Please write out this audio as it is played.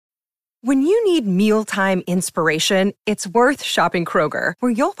When you need mealtime inspiration, it's worth shopping Kroger,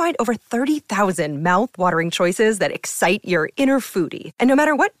 where you'll find over 30,000 mouth-watering choices that excite your inner foodie. And no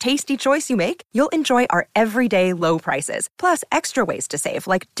matter what tasty choice you make, you'll enjoy our everyday low prices, plus extra ways to save,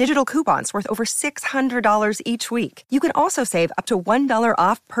 like digital coupons worth over $600 each week. You can also save up to $1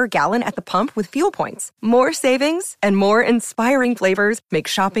 off per gallon at the pump with fuel points. More savings and more inspiring flavors make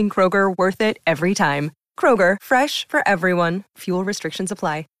shopping Kroger worth it every time. Kroger, fresh for everyone. Fuel restrictions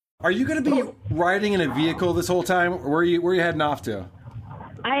apply. Are you going to be riding in a vehicle this whole time? Or where are you heading off to?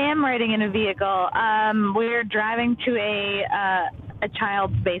 I am riding in a vehicle. We're driving to a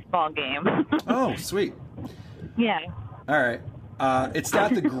child's baseball game. Oh, sweet. Yeah. All right. It's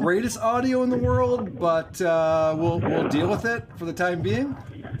not the greatest audio in the world, but we'll deal with it for the time being,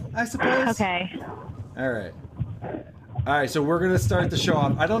 I suppose. Okay. All right, so we're going to start the show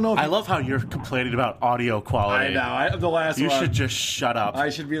off. I don't know if I love how you're complaining about audio quality. I know. I'm the last one. You should just shut up. I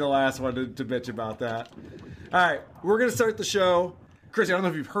should be the last one to bitch about that. All right, we're going to start the show. Chrissy, I don't know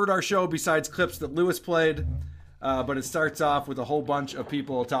if you've heard our show besides clips that Lewis played, but it starts off with a whole bunch of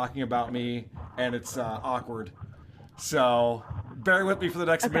people talking about me, and it's awkward. So bear with me for the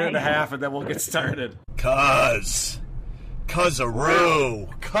next minute and a half, and then we'll get started. Cuzaroo,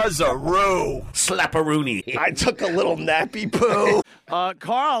 slapperoonie. I took a little nappy poo.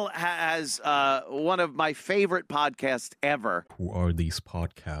 Carl has one of my favorite podcasts ever. Who are these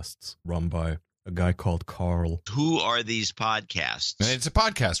podcasts run by a guy called Carl? Who are these podcasts? And it's a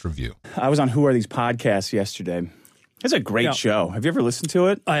podcast review. I was on Who Are These Podcasts yesterday. It's a great show. Have you ever listened to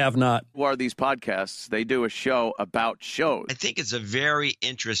it? I have not. Who are these podcasts? They do a show about shows. I think it's a very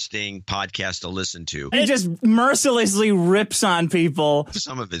interesting podcast to listen to. He just mercilessly rips on people.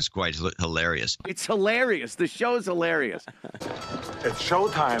 Some of it's quite hilarious. It's hilarious. The show's hilarious. It's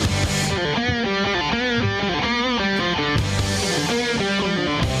showtime.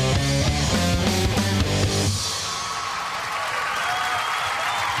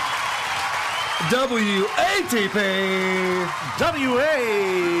 WATP.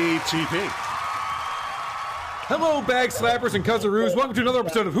 Hello, bag slappers and cuzzaroos. Welcome to another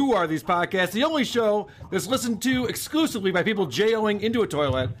episode of Who Are These Podcasts, the only show that's listened to exclusively by people JOing into a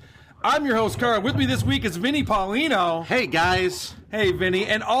toilet. I'm your host, Carl. With me this week is Vinny Paulino. Hey, guys. Hey, Vinny.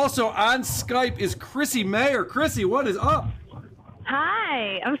 And also on Skype is Chrissy Mayer. Chrissy, what is up?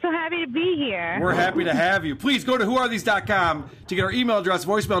 Hi. I'm so happy to be here. We're happy to have you. Please go to whoarethese.com to get our email address,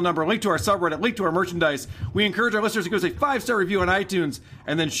 voicemail number, link to our subreddit, link to our merchandise. We encourage our listeners to give us a 5-star review on iTunes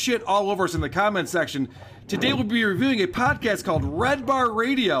and then shit all over us in the comments section. Today we'll be reviewing a podcast called Red Bar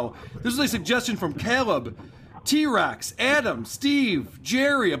Radio. This is a suggestion from Caleb, T-Rex, Adam, Steve,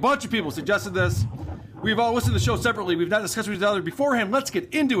 Jerry. A bunch of people suggested this. We've all listened to the show separately. We've not discussed with each other beforehand. Let's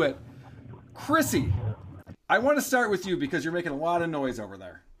get into it. Chrissy, I want to start with you because you're making a lot of noise over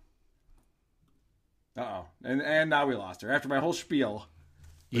there. Uh-oh. And now we lost her. After my whole spiel.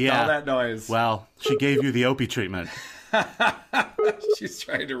 With all that noise. Well, she gave you the Opie treatment. She's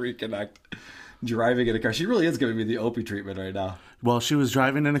trying to reconnect. Driving in a car. She really is giving me the Opie treatment right now. Well, she was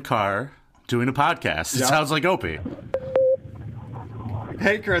driving in a car doing a podcast. It sounds like Opie.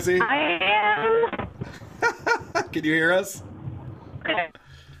 Hey, Chrissy. I am. Can you hear us?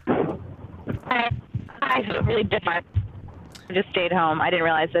 I really did I just stayed home. I didn't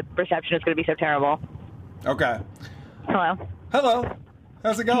realize the reception was going to be so terrible. Okay. Hello? Hello.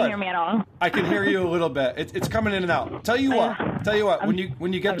 How's it going? Can you hear me at all? I can hear you a little bit. It's coming in and out. Tell you what.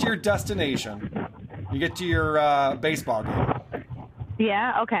 When you get to your destination, you get to your baseball game.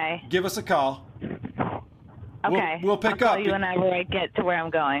 Yeah. Okay. Give us a call. Okay. We'll pick I'll up. call you whenever I get to where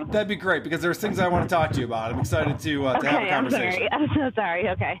I'm going. That'd be great because there's things I want to talk to you about. I'm excited to have a conversation. I'm so sorry.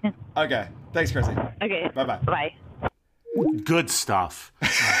 Okay. Okay. Thanks, Chrissy. Okay. Bye-bye. Bye. Good stuff.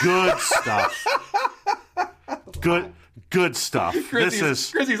 Good stuff. Good stuff. Chrissy's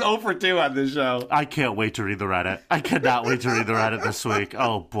 0 for 2 on this show. I can't wait to read the Reddit. I cannot wait to read the Reddit this week.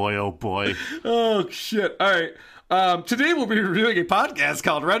 Oh, boy. Oh, boy. Oh, shit. All right. Today we'll be reviewing a podcast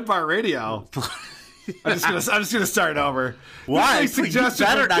called Red Bar Radio. I'm just gonna start over. Why? You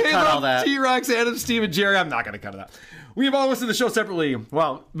better not cut all that. T-Rex, Adam, Steve, and Jerry. I'm not gonna cut it out. We've all listened to the show separately.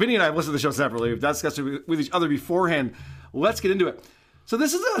 Well, Vinny and I have listened to the show separately. We've discussed it with each other beforehand. Let's get into it. So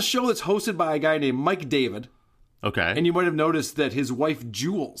this is a show that's hosted by a guy named Mike David. Okay. And you might have noticed that his wife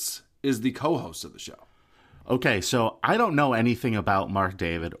Jules is the co-host of the show. Okay, so I don't know anything about Mark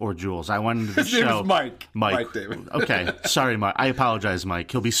David or Jules. I went into the His show. name is Mike. Mike David. Okay, sorry, Mike. I apologize,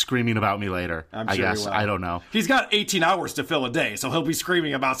 Mike. He'll be screaming about me later. I'm I sure guess. he will. I don't know. He's got 18 hours to fill a day, so he'll be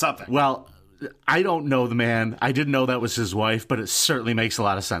screaming about something. Well, I don't know the man. I didn't know that was his wife, but it certainly makes a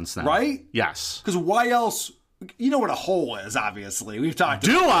lot of sense now. Right? Yes. Because why else you know what a hole is, obviously. We've talked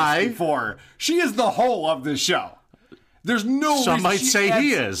Do about I? this before. She is the hole of this show. There's no Some reason might she say adds,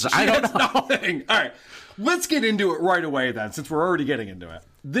 he is. She I don't adds know. nothing. All right, let's get into it right away then, since we're already getting into it.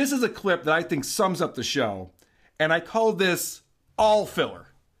 This is a clip that I think sums up the show, and I call this all filler.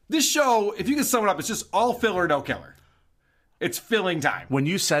 This show, if you can sum it up, it's just all filler, no killer. It's filling time. When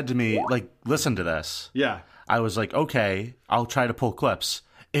you said to me, like, listen to this, Yeah. I was like, okay, I'll try to pull clips.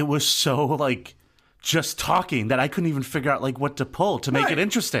 It was so, like, just talking that I couldn't even figure out, like, what to pull to make it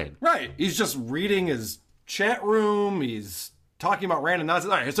interesting. Right. He's just reading his chat room. He's talking about random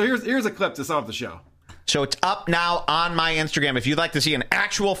nonsense. All right, so here's a clip to sum up the show. So it's up now on my Instagram. If you'd like to see an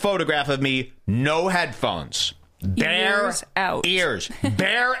actual photograph of me, no headphones. Bare Ears out. ears.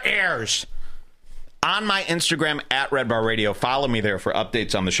 Bare ears. On my Instagram at Red Bar Radio. Follow me there for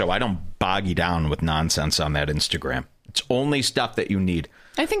updates on the show. I don't bog you down with nonsense on that Instagram. It's only stuff that you need.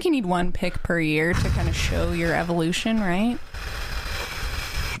 I think you need one pic per year to kind of show your evolution, right?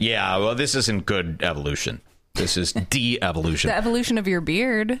 Yeah, well, this isn't good evolution. This is de-evolution. The evolution of your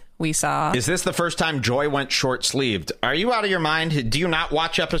beard, we saw. Is this the first time Joy went short-sleeved? Are you out of your mind? Do you not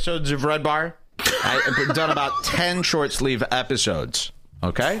watch episodes of Red Bar? I've done about 10 short-sleeve episodes,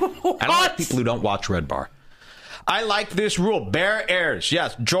 okay? I don't like people who don't watch Red Bar. I like this rule. Bare airs.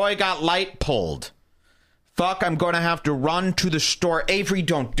 Yes, Joy got light pulled. Fuck, I'm going to have to run to the store. Avery,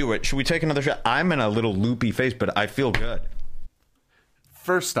 don't do it. Should we take another shot? I'm in a little loopy face, but I feel good.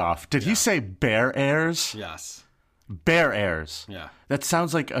 First off, did he say Bear Airs? Yes. Bear Airs. Yeah. That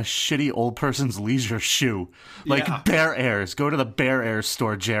sounds like a shitty old person's leisure shoe. Like Yeah. Bear Airs. Go to the Bear Airs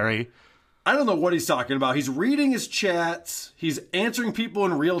store, Jerry. I don't know what he's talking about. He's reading his chats. He's answering people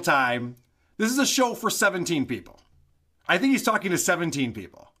in real time. This is a show for 17 people. I think he's talking to 17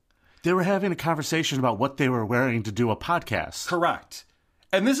 people. They were having a conversation about what they were wearing to do a podcast. Correct.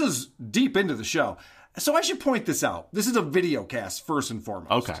 And this is deep into the show. So I should point this out. This is a video cast, first and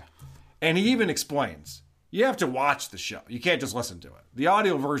foremost. Okay. And he even explains, you have to watch the show. You can't just listen to it. The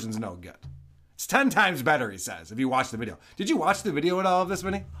audio version's no good. It's 10 times better, he says, if you watch the video. Did you watch the video at all of this,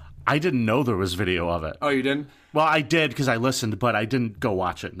 Vinny? I didn't know there was video of it. Oh, you didn't? Well, I did because I listened, but I didn't go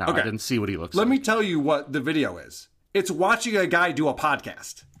watch it. No, Okay. I didn't see what he looks Let like. me tell you what the video is. It's watching a guy do a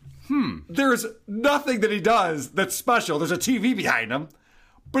podcast. There's nothing that he does that's special. There's a TV behind him,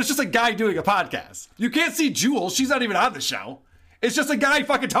 but it's just a guy doing a podcast. You can't see Jules. She's not even on the show. It's just a guy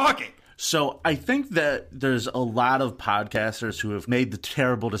fucking talking. So I think that there's a lot of podcasters who have made the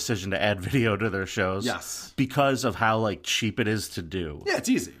terrible decision to add video to their shows. Yes. Because of how like cheap it is to do. Yeah, it's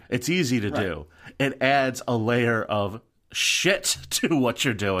easy. It's easy to do. It adds a layer of shit to what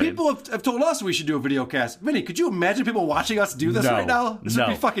you're doing. People have told us we should do a video cast. Vinny, could you imagine people watching us do this right now? This would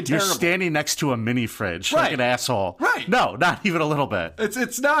be fucking terrible. You're standing next to a mini fridge like Right. an asshole. Right. No, not even a little bit.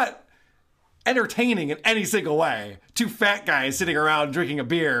 It's not entertaining in any single way. Two fat guys sitting around drinking a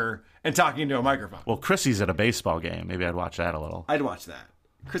beer and talking into a microphone. Well, Chrissy's at a baseball game. Maybe I'd watch that a little. I'd watch that.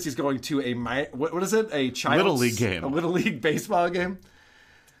 Chrissy's going to what is it? A child's Little League game. A Little League baseball game.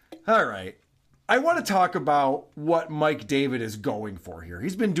 All right. I want to talk about what Mike David is going for here.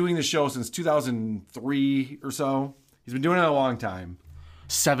 He's been doing the show since 2003 or so. He's been doing it a long time.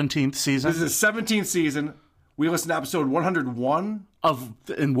 17th season? This is his 17th season. We listened to episode 101.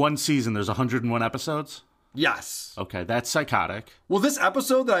 In one season, there's 101 episodes? Yes. Okay, that's psychotic. Well, this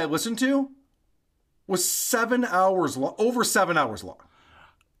episode that I listened to was 7 hours long, over 7 hours long.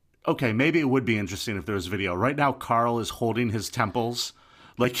 Okay, maybe it would be interesting if there was video. Right now, Carl is holding his temples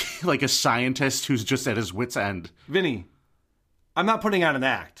like a scientist who's just at his wit's end. Vinny, I'm not putting on an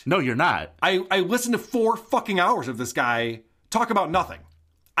act. No, you're not. I listened to 4 fucking hours of this guy talk about nothing.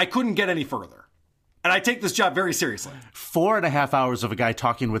 I couldn't get any further. And I take this job very seriously. 4.5 hours of a guy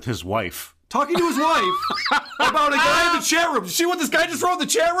talking with his wife. Talking to his wife about a guy in the chat room. Did you see what this guy just wrote in the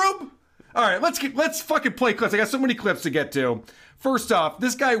chat room? All right, let's fucking play clips. I got so many clips to get to. First off,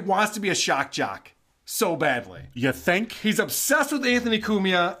 this guy wants to be a shock jock so badly. You think? He's obsessed with Anthony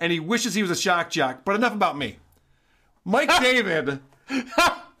Cumia, and he wishes he was a shock jock. But enough about me. Mike David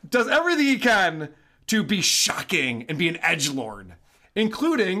does everything he can to be shocking and be an edgelord,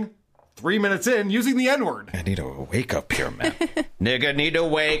 including 3 minutes in using the N-word. I need to wake up here, man. Nigga need to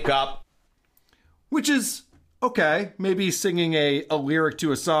wake up. Which is, okay, maybe singing a lyric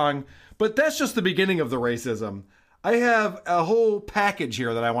to a song, but that's just the beginning of the racism. I have a whole package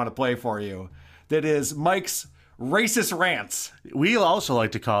here that I want to play for you that is Mike's racist rants. We also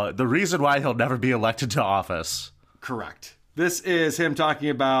like to call it the reason why he'll never be elected to office. Correct. This is him talking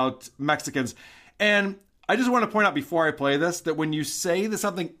about Mexicans. And I just want to point out before I play this that when you say that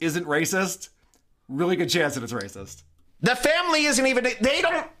something isn't racist, really good chance that it's racist. The family isn't even, they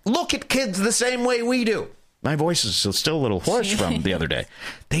don't look at kids the same way we do. My voice is still a little hoarse from the other day.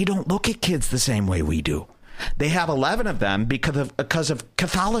 They don't look at kids the same way we do. They have 11 of them because of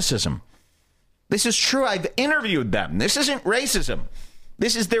Catholicism. This is true. I've interviewed them. This isn't racism.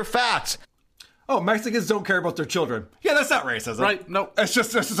 This is their facts. Oh, Mexicans don't care about their children. Yeah, that's not racism. Right? No. It's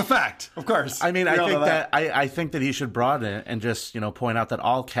just a fact, of course. I mean, I think that he should broaden it and just, point out that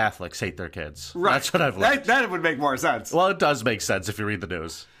all Catholics hate their kids. Right. That's what I've learned. That would make more sense. Well, it does make sense if you read the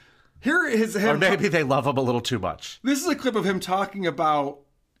news. Here is him. Or maybe they love him a little too much. This is a clip of him talking about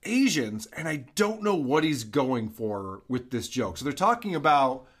Asians, and I don't know what he's going for with this joke. So they're talking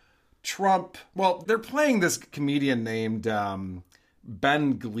about Trump. Well, they're playing this comedian named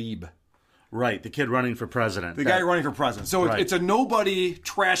Ben Glebe. Right, the kid running for president. The guy running for president. So Right. it's a nobody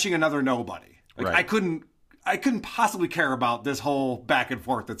trashing another nobody. Like Right. I couldn't possibly care about this whole back and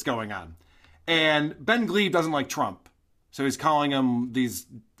forth that's going on. And Ben Glebe doesn't like Trump. So he's calling him these,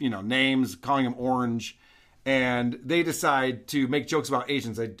 names, calling him orange. And they decide to make jokes about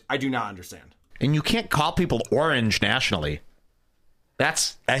Asians. I do not understand. And you can't call people orange nationally.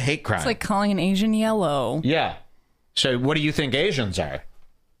 That's a hate crime. It's like calling an Asian yellow. Yeah. So what do you think Asians are?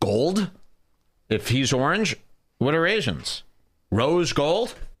 Gold? If he's orange, what are Asians? Rose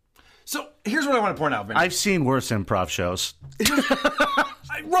gold? So here's what I want to point out, Vinny. I've seen worse improv shows.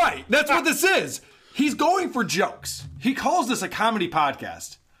 Right. That's what this is. He's going for jokes. He calls this a comedy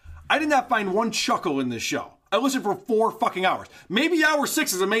podcast. I did not find one chuckle in this show. I listened for 4 fucking hours. Maybe hour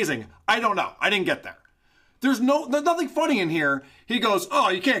 6 is amazing. I don't know. I didn't get there. There's nothing funny in here. He goes, "Oh,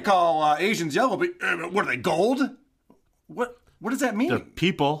 you can't call Asians yellow, but what are they, gold? What does that mean?" The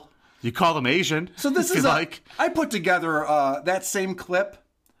people. You call them Asian. So this is I put together that same clip,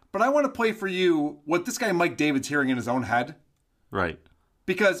 but I want to play for you what this guy Mike David's hearing in his own head. Right.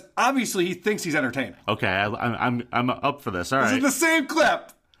 Because obviously he thinks he's entertaining. Okay, I'm up for this. All right. This is the same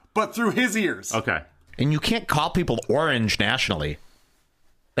clip, but through his ears. Okay. And you can't call people orange nationally.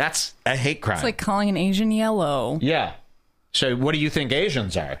 That's a hate crime. It's like calling an Asian yellow. Yeah. So what do you think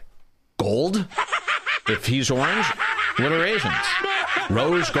Asians are? Gold? If he's orange, what are Asians?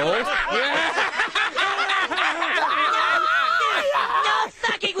 Rose gold? No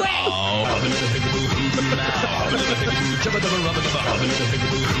fucking way!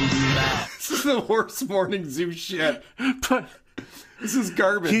 This is the worst morning zoo shit. This is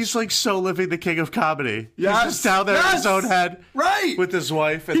garbage. He's like so living the king of comedy. Yes. He's just down there in his own head. Right. With his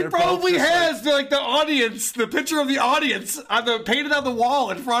wife. And He they're probably both just has the audience, the picture of the audience painted on the wall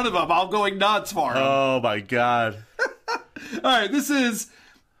in front of him. I'm going nuts for him. Oh my God. All right, this is.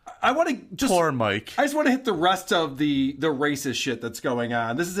 I want to just poor Mike. I just want to hit the rest of the racist shit that's going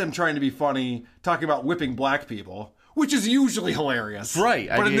on. This is him trying to be funny, talking about whipping black people, which is usually hilarious, right?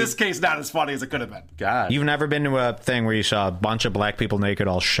 But in this case, not as funny as it could have been. God, you've never been to a thing where you saw a bunch of black people naked,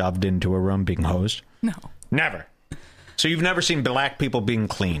 all shoved into a room being hosed? No, never. So you've never seen black people being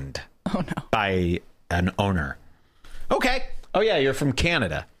cleaned? Oh no, by an owner. Okay. Oh yeah, you're from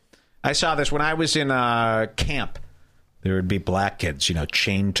Canada. I saw this when I was in camp. There would be black kids,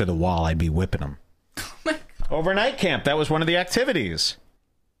 chained to the wall. I'd be whipping them. Overnight camp. That was one of the activities.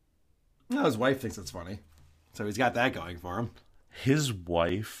 No, his wife thinks it's funny. So he's got that going for him. His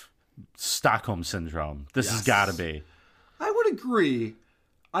wife, Stockholm Syndrome. This has got to be. I would agree.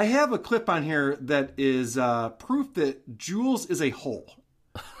 I have a clip on here that is proof that Jules is a hole.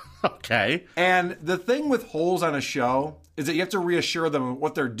 Okay. And the thing with holes on a show is that you have to reassure them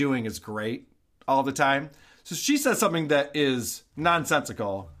what they're doing is great all the time. So she says something that is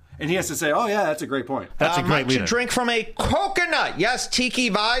nonsensical, and he has to say, "Oh yeah, that's a great point." That's a great leader. Drink from a coconut. Yes,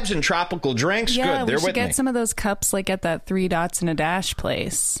 tiki vibes and tropical drinks. Yeah, good. They're we should with get me. some of those cups like at that 3 Dots and a Dash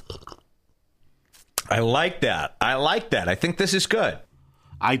place. I like that. I think this is good.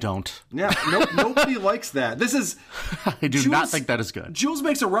 I don't. Yeah, nobody likes that. This is. I do not think that is good. Jules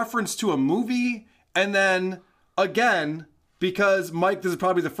makes a reference to a movie, and then again, because Mike, this is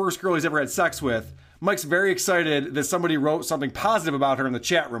probably the first girl he's ever had sex with. Mike's very excited that somebody wrote something positive about her in the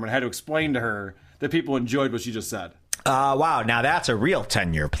chat room and had to explain to her that people enjoyed what she just said. Wow, now that's a real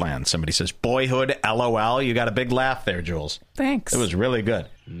 10-year plan. Somebody says, boyhood, LOL. You got a big laugh there, Jules. Thanks. It was really good.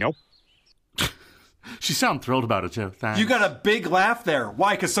 Nope. She sounded thrilled about it, too. Thanks. You got a big laugh there.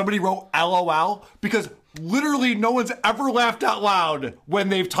 Why? Because somebody wrote LOL? Because literally no one's ever laughed out loud when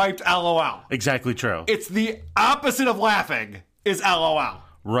they've typed LOL. Exactly true. It's the opposite of laughing is LOL.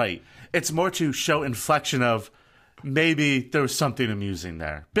 Right. It's more to show inflection of maybe there was something amusing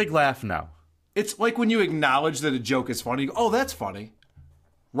there. Big laugh, no. It's like when you acknowledge that a joke is funny. You go, "Oh, that's funny."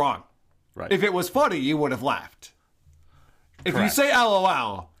 Wrong. Right. If it was funny, you would have laughed. If Correct. you say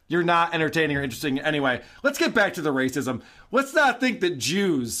LOL, you're not entertaining or interesting anyway. Let's get back to the racism. Let's not think that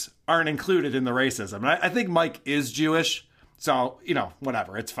Jews aren't included in the racism. And I think Mike is Jewish, so,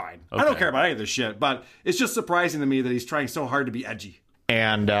 whatever, it's fine. Okay. I don't care about any of this shit, but it's just surprising to me that he's trying so hard to be edgy.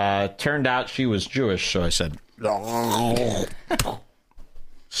 And turned out she was Jewish, so I said,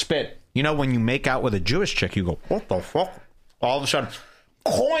 spit. When you make out with a Jewish chick, you go, what the fuck? All of a sudden,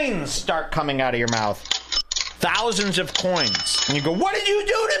 coins start coming out of your mouth. Thousands of coins. And you go, what did you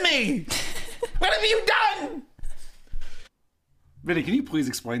do to me? What have you done? Vinny, can you please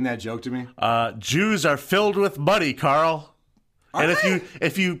explain that joke to me? Jews are filled with money, Carl.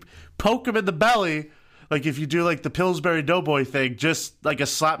 If you poke them in the belly, like if you do like the Pillsbury Doughboy thing, just like a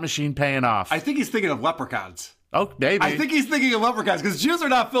slot machine paying off. I think he's thinking of leprechauns. Oh, maybe. I think he's thinking of leprechauns because Jews are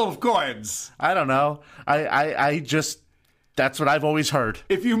not filled with coins. I don't know. I just, that's what I've always heard.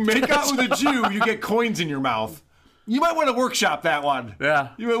 If you make out with a Jew, you get coins in your mouth. You might want to workshop that one. Yeah.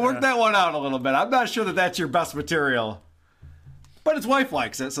 You might work that one out a little bit. I'm not sure that that's your best material. But his wife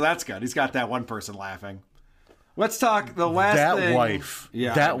likes it, so that's good. He's got that one person laughing. Let's talk the last thing. That wife.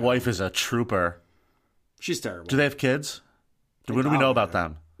 Yeah. That wife is a trooper. She's terrible. Do they have kids? What do we know about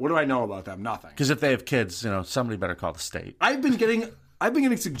them? What do I know about them? Nothing. Because if they have kids, somebody better call the state. I've been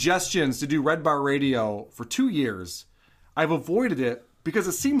getting suggestions to do Red Bar Radio for 2 years. I've avoided it because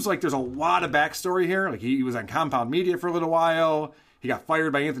it seems like there's a lot of backstory here. Like he was on Compound Media for a little while. He got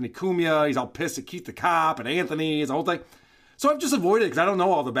fired by Anthony Cumia. He's all pissed at Keith the Cop and Anthony, his whole thing. So I've just avoided it because I don't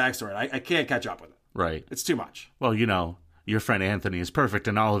know all the backstory. I can't catch up with it. Right. It's too much. Well, your friend Anthony is perfect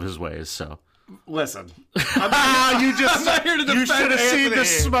in all of his ways, so. Listen. I'm not here to defend. You should have seen the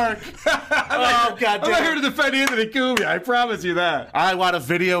smirk. Oh, God damn. I'm not here to defend Anthony Cumia. I promise you that. I want a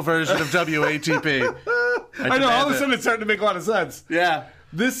video version of WATP. I know. All of a sudden it's starting to make a lot of sense. Yeah.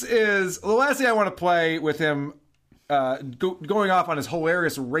 This is the last thing I want to play with him going off on his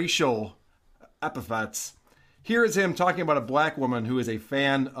hilarious racial epithets. Here is him talking about a black woman who is a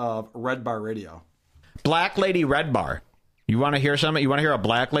fan of Red Bar Radio. Black Lady Red Bar. You want to hear something? You want to hear a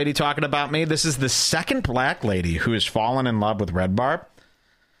black lady talking about me? This is the second black lady who has fallen in love with Red Bar.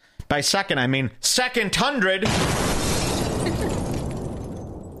 By second, I mean second hundred.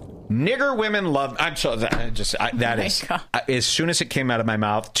 Nigger women love. I'm so that is as soon as it came out of my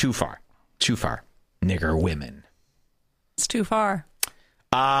mouth, too far. Nigger women. It's too far.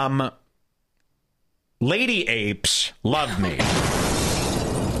 Lady apes love me.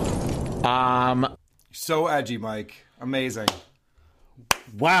 So edgy, Mike. Amazing.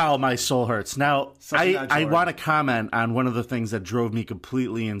 Wow, my soul hurts. Now, I want to comment on one of the things that drove me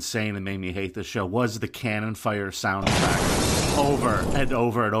completely insane and made me hate the show was the cannon fire sound effect over and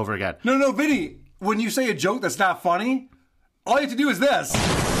over and over again. No, Vinny, when you say a joke that's not funny, all you have to do is this.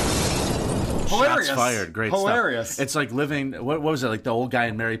 Hilarious. Shots fired. Great Hilarious. Stuff. It's like living, what was it, like the old guy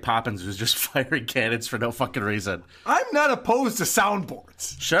in Mary Poppins who's just firing cannons for no fucking reason. I'm not opposed to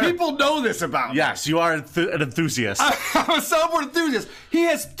soundboards. Sure. People know this about me. Yes, you are an enthusiast. I'm a soundboard enthusiast. He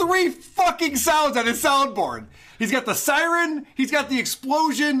has 3 fucking sounds on his soundboard. He's got the siren, he's got the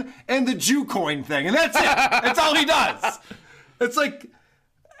explosion, and the Jew coin thing. And that's it. That's all he does. It's like,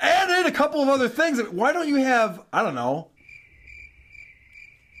 add in a couple of other things. Why don't you have, I don't know,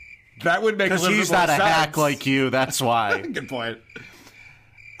 that would make a little bit more sense. Because he's not a hack like you, that's why. Good point.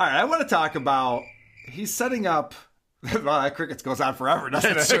 All right, I want to talk about, he's setting up, well, that crickets goes on forever,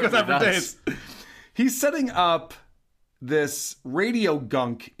 doesn't it? It goes on for days. He's setting up this Radio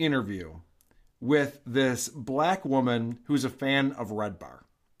Gunk interview with this black woman who's a fan of Red Bar,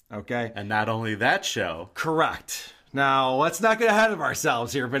 okay? And not only that show. Correct. Now, let's not get ahead of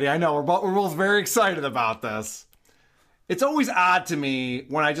ourselves here, Vinny. I know, we're both very excited about this. It's always odd to me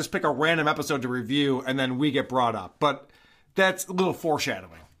when I just pick a random episode to review and then we get brought up. But that's a little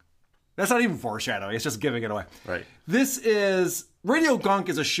foreshadowing. That's not even foreshadowing. It's just giving it away. Right. This is... Radio Gunk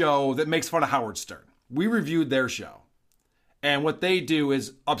is a show that makes fun of Howard Stern. We reviewed their show. And what they do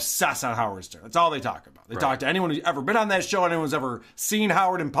is obsess on Howard Stern. That's all they talk about. They talk to anyone who's ever been on that show, anyone who's ever seen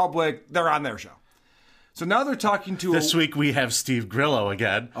Howard in public. They're on their show. So now they're talking to... This week we have Steve Grillo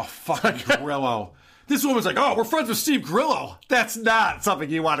again. Oh, fucking Grillo. This woman's like, oh, we're friends with Steve Grillo. That's not something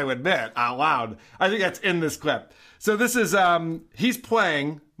you want to admit out loud. I think that's in this clip. So this is, he's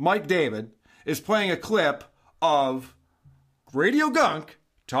playing, Mike David is playing a clip of Radio Gunk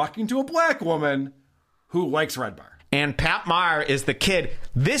talking to a black woman who likes Red Bar. And Pat Maher is the kid.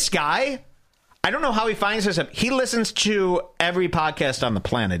 This guy, I don't know how he finds this. He listens to every podcast on the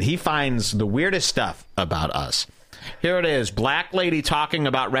planet. He finds the weirdest stuff about us. Here it is. Black lady talking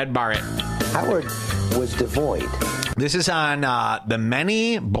about Red Bar. Howard was devoid. This is on The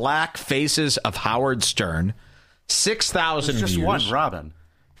Many Black Faces of Howard Stern. 6,000 views. Just one, Robin.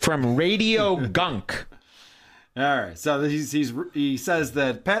 From Radio Gunk. All right. So he says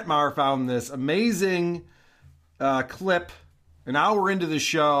that Pat Maher found this amazing clip an hour into the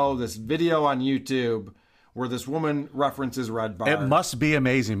show, this video on YouTube where this woman references Red Bar. It must be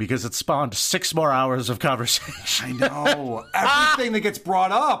amazing because it spawned 6 more hours of conversation. I know. Everything that gets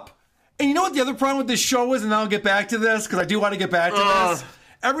brought up. And you know what the other problem with this show is? And I'll get back to this because I do want to get back to this.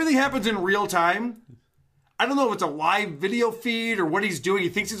 Everything happens in real time. I don't know if it's a live video feed or what he's doing. He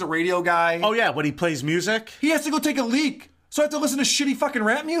thinks he's a radio guy. Oh, yeah. When he plays music? He has to go take a leak. So I have to listen to shitty fucking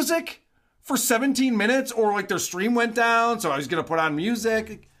rap music for 17 minutes, or like their stream went down, so I was going to put on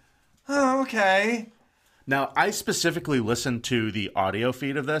music. Oh, okay. Now, I specifically listened to the audio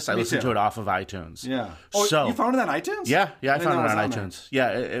feed of this. I listened to it off of iTunes. Yeah. Oh, so, you found it on iTunes? Yeah, I found it on iTunes.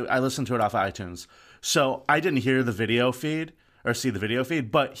 Yeah, I listened to it off of iTunes. So I didn't hear the video feed or see the video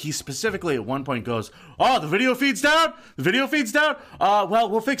feed, but he specifically at one point goes, "Oh, the video feed's down? The video feed's down? Well,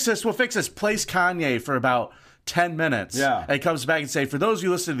 we'll fix this. Plays Kanye for about 10 minutes. Yeah. And comes back and say, for those of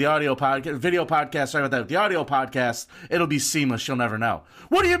you listening to the video podcast, sorry about that, the audio podcast, it'll be seamless. You'll never know.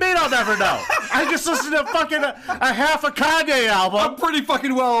 What do you mean I'll never know? I just listened to fucking a half a Kanye album. I'm pretty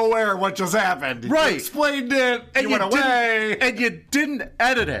fucking well aware of what just happened. Right. You explained it, and you went away. And you didn't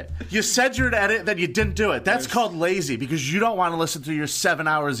edit it. You said you'd edit, then you didn't do it. That's called lazy because you don't want to listen to your 7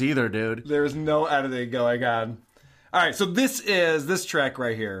 hours either, dude. There's no editing going on. All right, so this track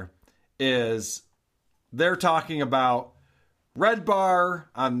right here is... They're talking about Red Bar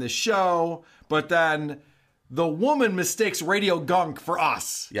on this show, but then the woman mistakes Radio Gunk for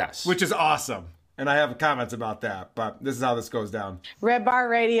us. Yes. Which is awesome. And I have comments about that, but this is how this goes down. Red Bar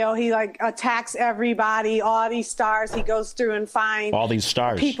Radio, he attacks everybody, all these stars. He goes through and finds all these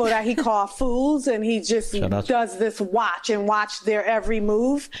stars, people that he call fools, and he just does this watch their every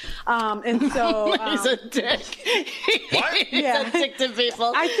move. And so he's a dick. What? Yeah, he's a dick to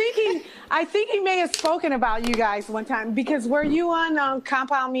people. I think he may have spoken about you guys one time because were you on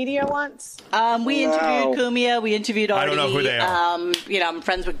Compound Media once? We interviewed Cumia. We interviewed Artie. I don't know who they are. I'm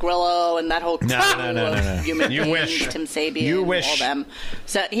friends with Grillo and that whole No. You wish. Tim Sabian. You wish. All them.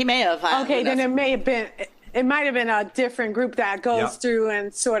 So he may have. Okay, then it might have been a different group that goes through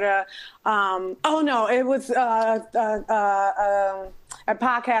and sort of. It was a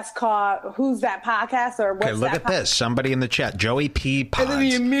podcast called "Who's That Podcast?" or what's Okay, look that at this. Somebody in the chat, Joey P. Pods. And then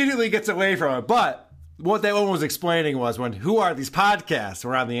he immediately gets away from it. But what that one was explaining was who are these podcasts?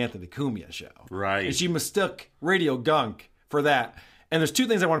 We're on the Anthony Cumia show. Right. And she mistook Radio Gunk for that. And there's two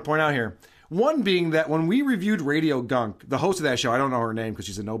things I want to point out here. One being that when we reviewed Radio Gunk, the host of that show, I don't know her name because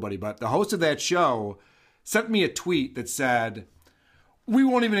she's a nobody, but the host of that show sent me a tweet that said, "We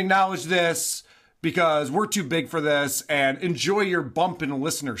won't even acknowledge this because we're too big for this, and enjoy your bump in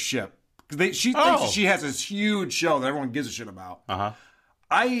listenership." She thinks she has this huge show that everyone gives a shit about. Uh-huh.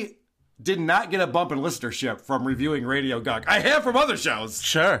 I did not get a bump in listenership from reviewing Radio Gunk. I have from other shows.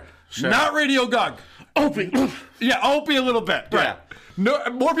 Sure. Not Radio Gunk. Opie. Yeah, Opie a little bit. Right. Yeah. No,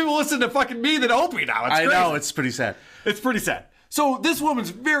 more people listen to fucking me than Opie now. It's crazy. I know, it's pretty sad. It's pretty sad. So this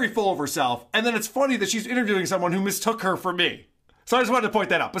woman's very full of herself, and then it's funny that she's interviewing someone who mistook her for me. So I just wanted to point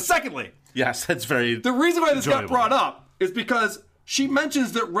that out. But secondly, yes, that's very the reason why this got brought up is because she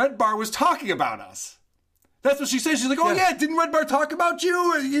mentions that Red Bar was talking about us. That's what she says. She's like, "Oh yeah, didn't Red Bar talk about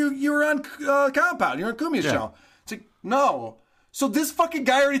you? You were on Compound. You're on Cumia's show." It's like, no. So this fucking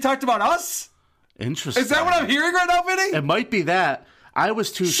guy already talked about us? Interesting. Is that what I'm hearing right now, Vinny? It might be that. I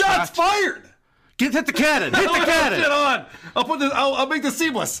was too shots fired. Hit the cannon. Hit the cannon. Shit on. I'll put this. I'll make this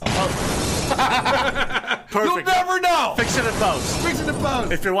seamless. Perfect. You'll never know. Fix it in post. Fix it in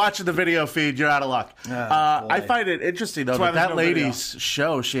post. If you're watching the video feed, you're out of luck. I find it interesting though that lady's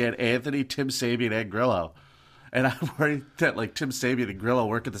show, she had Anthony, Tim Sabian, and Grillo. And I'm worried that Tim Sabian and Grillo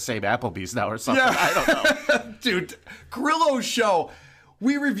work at the same Applebee's now or something. Yeah. I don't know. Dude, Grillo's show.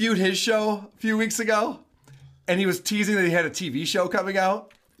 We reviewed his show a few weeks ago, and he was teasing that he had a TV show coming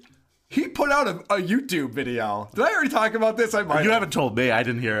out. He put out a YouTube video. Did I already talk about this? I might. You haven't told me. I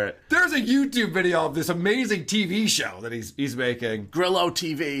didn't hear it. There's a YouTube video of this amazing TV show that he's making. Grillo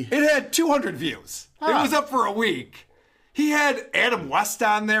TV. It had 200 views. It was up for a week. He had Adam West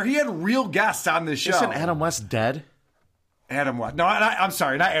on there. He had real guests on this show. Isn't Adam West dead? Adam West. No, I'm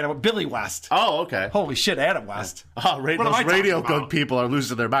sorry, not Adam. Billy West. Oh, okay. Holy shit, Adam West. Oh, those Radio Gunk people are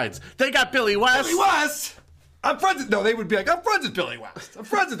losing their minds. They got Billy West. Billy West. I'm friends with... No, they would be like, I'm friends with Billy West. I'm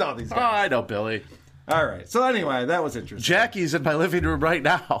friends with all these guys. Oh, I know Billy. All right. So anyway, that was interesting. Jackie's in my living room right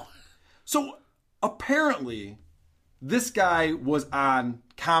now. So apparently, this guy was on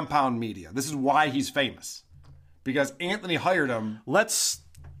Compound Media. This is why he's famous. Because Anthony hired him. Let's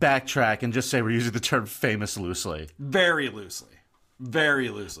backtrack and just say we're using the term famous loosely. Very loosely. Very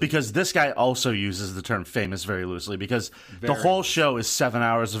loosely. Because this guy also uses the term famous very loosely because the whole show is 7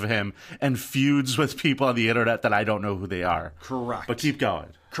 hours of him and feuds with people on the internet that I don't know who they are. Correct. But keep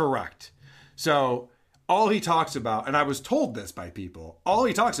going. Correct. So all he talks about, and I was told this by people, all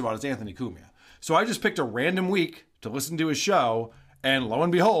he talks about is Anthony Cumia. So I just picked a random week to listen to his show, and lo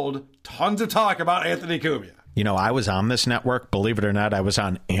and behold, tons of talk about Anthony Cumia. You know, I was on this network, believe it or not. I was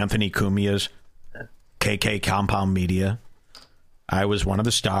on Anthony Cumia's KK Compound Media. I was one of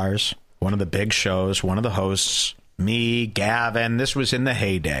the stars, one of the big shows, one of the hosts. Me, Gavin. This was in the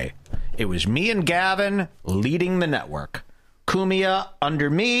heyday. It was me and Gavin leading the network. Cumia under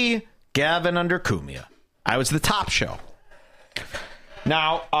me, Gavin under Cumia. I was the top show.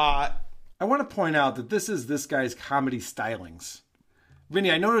 Now, I want to point out that this is this guy's comedy stylings.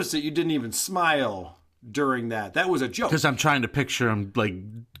 Vinny, I noticed that you didn't even smile during that. That was a joke. Because I'm trying to picture him, like,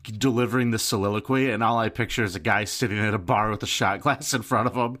 delivering the soliloquy, and all I picture is a guy sitting at a bar with a shot glass in front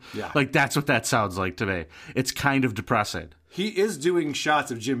of him. Yeah. Like, that's what that sounds like to me. It's kind of depressing. He is doing shots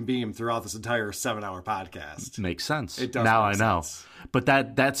of Jim Beam throughout this entire 7-hour podcast. Makes sense. It does. Now make I know. sense. But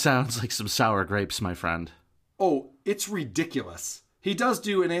that sounds like some sour grapes, my friend. Oh, it's ridiculous. He does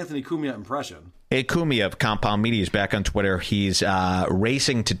do an Anthony Cumia impression. Hey, Cumia of Compound Media is back on Twitter. He's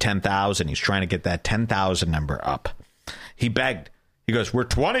racing to 10,000. He's trying to get that 10,000 number up. He begged. He goes, we're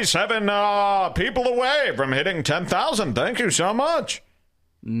 27 people away from hitting 10,000. Thank you so much.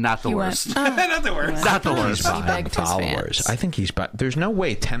 Not the worst. Not the worst. Not the worst. He begged his Followers. fans. I think he's. There's no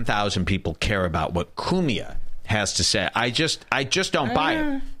way 10,000 people care about what Cumia has to say. I just don't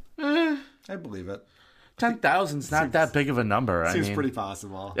buy it. I believe it. 10,000's not that big of a number. Seems I mean, pretty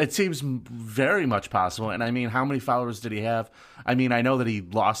possible. It seems very much possible. And I mean, how many followers did he have? I mean, I know that he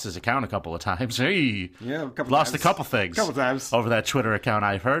lost his account a couple of times. Hey, Yeah, a couple lost times. a couple things. Couple times. Over that Twitter account,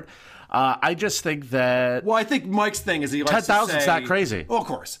 I've heard. I just think that... Well, I think Mike's thing is he likes to say... 10,000's not crazy. Well, of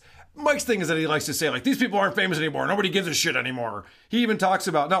course. Mike's thing is that he likes to say, like, these people aren't famous anymore. Nobody gives a shit anymore. He even talks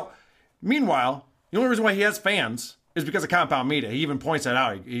about... Now, meanwhile, the only reason why he has fans is because of Compound Media. He even points that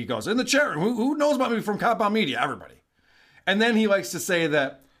out. He goes, in the chat room, who knows about me from Compound Media? Everybody. And then he likes to say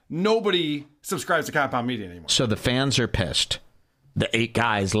that nobody subscribes to Compound Media anymore. So the fans are pissed. The 8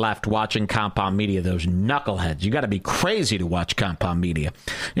 guys left watching Compound Media, those knuckleheads. You got to be crazy to watch Compound Media.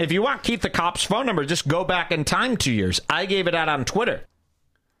 If you want Keith the Cop's phone number, just go back in time 2 years. I gave it out on Twitter.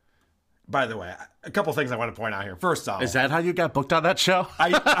 By the way, a couple things I want to point out here. First off... Is that how you got booked on that show?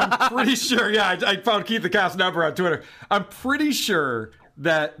 I'm pretty sure, yeah, I found Keith the Cop's number on Twitter. I'm pretty sure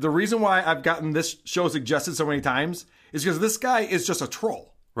that the reason why I've gotten this show suggested so many times is because this guy is just a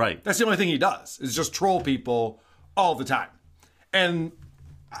troll. Right. That's the only thing he does, is just troll people all the time. And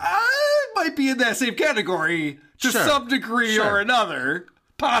I might be in that same category to some degree or another,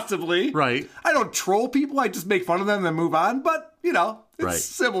 possibly. Right. I don't troll people, I just make fun of them and then move on, but, you know, it's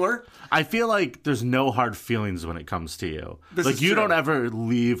similar. I feel like there's no hard feelings when it comes to you. This like, is you true. don't ever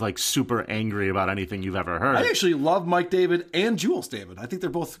leave, like, super angry about anything you've ever heard. I actually love Mike David and Jules David. I think they're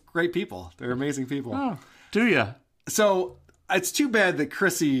both great people. They're amazing people. Oh, do you? So it's too bad that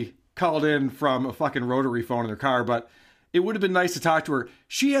Chrissy called in from a fucking rotary phone in her car, but it would have been nice to talk to her.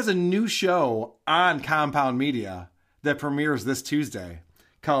 She has a new show on Compound Media that premieres this Tuesday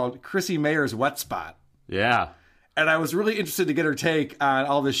called Chrissy Mayer's Wet Spot. Yeah. And I was really interested to get her take on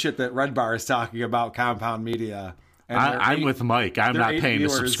all this shit that Red Bar is talking about Compound Media. And I'm with Mike. I'm their not 8 paying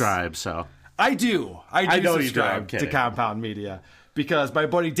viewers. to subscribe, so. I do. I know you do. subscribe I'm to kidding. Compound Media because my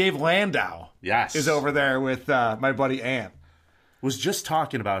buddy Dave Landau is over there with my buddy Ant. Was just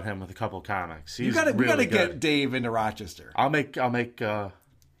talking about him with a couple comics. He's We gotta really get good. Dave into Rochester. I'll make a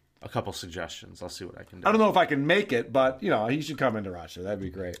couple suggestions. I'll see what I can do. I don't know if I can make it, but you know, he should come into Rochester. That'd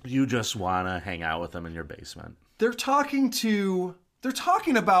be great. You just want to hang out with him in your basement. They're talking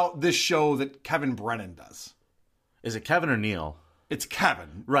about this show that Kevin Brennan does. Is it Kevin or Neil? It's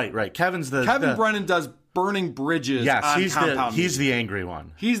Kevin. Right. Kevin Brennan does Burning Bridges. Yes, on he's Compound the Media. angry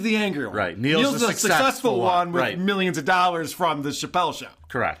one. He's the angry one. Right. Neil's the successful one with Right. millions of dollars from the Chappelle Show.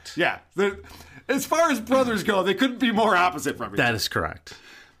 Correct. Yeah. As far as brothers go, they couldn't be more opposite from each other. That is correct.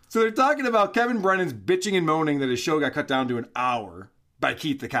 So they're talking about Kevin Brennan's bitching and moaning that his show got cut down to an hour by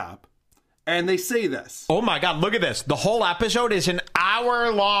Keith the Cop. And they say this. Oh my God, look at this. The whole episode is an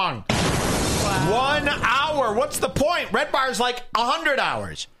hour long. Wow. 1 hour. What's the point? Red Bar's like 100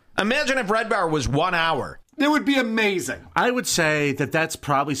 hours. Imagine if Red Bar was 1 hour. It would be amazing. I would say that that's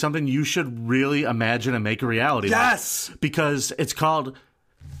probably something you should really imagine and make a reality. Yes. Of, because it's called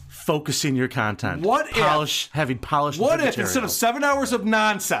focusing your content. What having polished What material. if instead of 7 hours of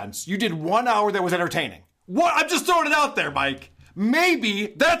nonsense, you did 1 hour that was entertaining? What? I'm just throwing it out there, Mike.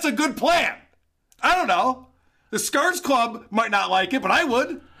 Maybe that's a good plan. I don't know. The Scars Club might not like it, but I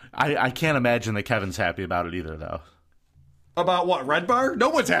would. I can't imagine that Kevin's happy about it either, though. About what, Red Bar? No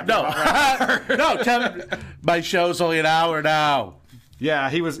one's happy about Red Bar. No, Kevin, my show's only an hour now. Yeah,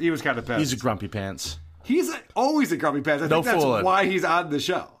 he was kind of pissed. He's a grumpy pants. He's always a grumpy pants. I think that's why he's on the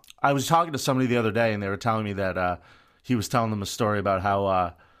show. I was talking to somebody the other day, and they were telling me that he was telling them a story about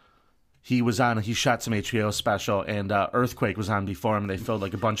how he shot some HBO special, and Earthquake was on before him, and they filled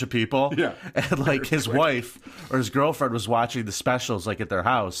like a bunch of people. Yeah. And like his wife or his girlfriend was watching the specials like at their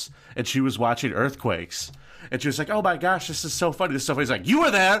house, and she was watching Earthquakes. And she was like, oh my gosh, this is so funny. This is so funny. He's like, you were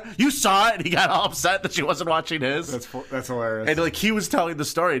there. You saw it. And he got all upset that she wasn't watching his. That's hilarious. And like he was telling the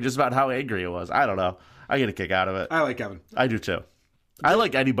story just about how angry it was. I don't know. I get a kick out of it. I like Kevin. I do too. I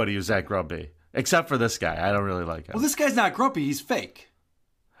like anybody who's that grumpy. Except for this guy. I don't really like him. Well, this guy's not grumpy. He's fake.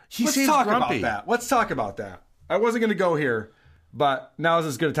 Let's talk grumpy. about that. Let's talk about that. I wasn't going to go here, but now is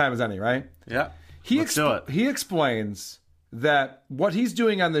as good a time as any, right? Yeah. Let's do it. He explains that what he's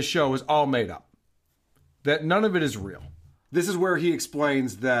doing on this show is all made up. That none of it is real. This is where he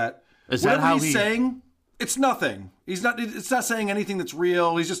explains that whatever he's saying, it's nothing. It's not saying anything that's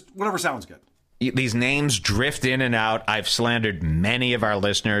real. He's just whatever sounds good. These names drift in and out. I've slandered many of our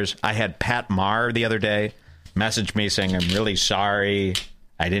listeners. I had Pat Marr the other day message me saying, I'm really sorry.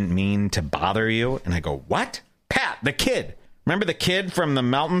 I didn't mean to bother you. And I go, what? Pat, the kid. Remember the kid from the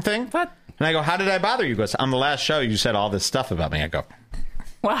Melton thing? What? And I go, how did I bother you? He goes, on the last show, you said all this stuff about me. I go,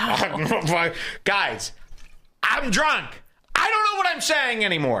 wow. Guys, I'm drunk. I don't know what I'm saying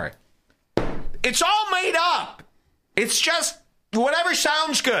anymore. It's all made up. It's just whatever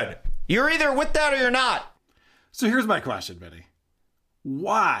sounds good. You're either with that or you're not. So here's my question, Vinny.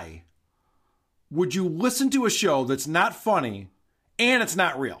 Why would you listen to a show that's not funny and it's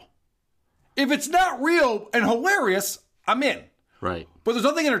not real? If it's not real and hilarious, I'm in. Right. But there's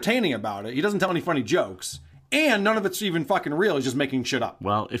nothing entertaining about it. He doesn't tell any funny jokes. And none of it's even fucking real. He's just making shit up.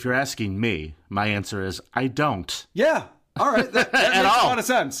 Well, if you're asking me, my answer is I don't. Yeah. All right. That makes a lot of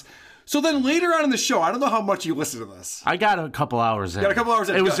sense. So then later on in the show, I don't know how much you listen to this. I got a couple hours in. You got a couple hours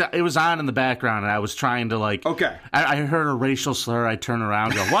in. It was on in the background, and I was trying to like. Okay. I heard a racial slur. I turn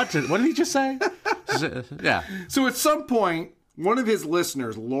around, and go, what did he just say? Yeah. So at some point, one of his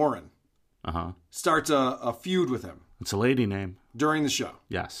listeners, Lauren, starts a feud with him. It's a lady name. During the show.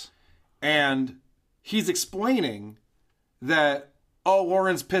 Yes. And he's explaining that, oh,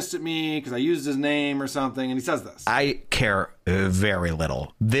 Lauren's pissed at me because I used his name or something, and he says this. I care very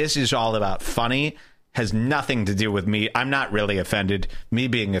little. This is all about funny. Has nothing to do with me. I'm not really offended. Me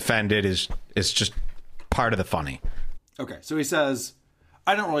being offended is just part of the funny. Okay, so he says,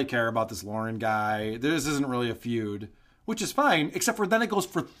 I don't really care about this Lauren guy. This isn't really a feud, which is fine, except for then it goes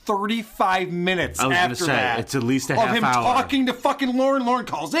for 35 minutes after that. It's at least a half hour. Of him talking to fucking Lauren. Lauren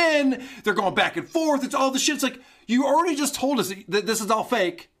calls in. They're going back and forth. It's all the shit. It's like, you already just told us that this is all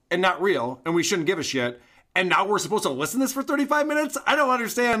fake and not real, and we shouldn't give a shit. And now we're supposed to listen to this for 35 minutes? I don't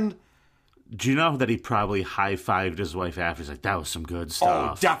understand. Do you know that he probably high-fived his wife after? He's like, that was some good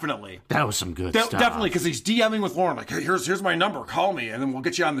stuff. Oh, definitely. That was some good stuff. Definitely, because he's DMing with Lauren, like, hey, here's my number, call me, and then we'll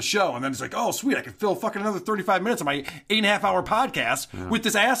get you on the show. And then he's like, oh, sweet, I can fill fucking another 35 minutes of my 8.5-hour podcast with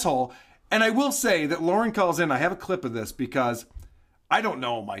this asshole. And I will say that Lauren calls in. I have a clip of this because I don't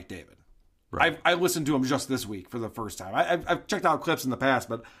know Mike David. Right. I listened to him just this week for the first time. I've checked out clips in the past,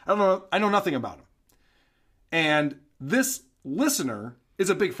 but I don't know. I know nothing about him. And this listener is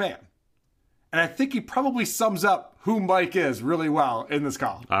a big fan. And I think he probably sums up who Mike is really well in this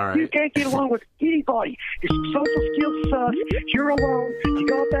call. All right. You can't get along with anybody. Your social skills suck. You're alone. You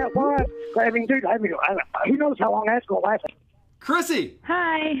got that wife. Dude, who knows how long that's going to last. Chrissy.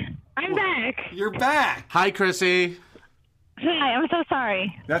 Hi. I'm back. You're back. Hi, Chrissy. Hi. I'm so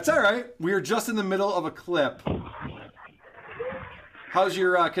sorry. That's all right. We are just in the middle of a clip. How's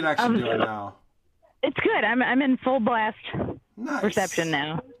your connection doing now? It's good. I'm in full blast reception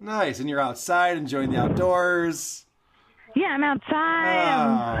now. Nice. And you're outside enjoying the outdoors. Yeah, I'm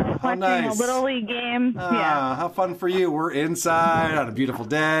outside. I'm watching a Little League game. Yeah. How fun for you. We're inside on a beautiful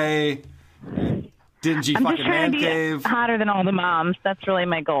day. Dingy I'm fucking just trying man to be cave. Hotter than all the moms. That's really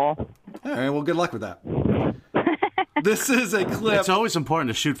my goal. All right. Well, good luck with that. This is a clip. It's always important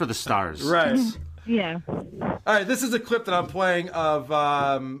to shoot for the stars. Right. Yeah. All right, this is a clip that I'm playing of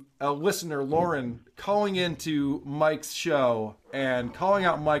a listener, Lauren, calling into Mike's show and calling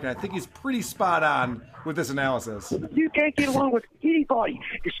out Mike, and I think he's pretty spot on with this analysis. You can't get along with anybody.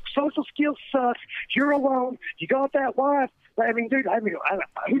 Your social skills suck. You're alone. You got that wife. Dude,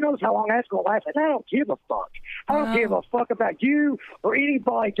 who knows how long that's going to last. And I don't give a fuck. I don't give a fuck about you or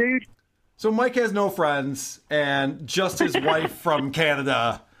anybody, dude. So Mike has no friends, and just his wife from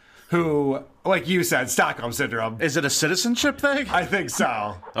Canada, who, like you said, Stockholm Syndrome. Is it a citizenship thing? I think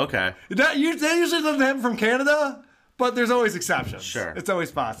so. Okay. That usually doesn't happen from Canada, but there's always exceptions. Sure. It's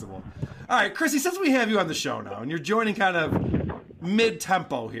always possible. All right, Chrissy, since we have you on the show now, and you're joining kind of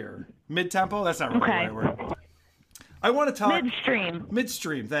mid-tempo here. Mid-tempo? That's not really the right word. I want to talk... Midstream.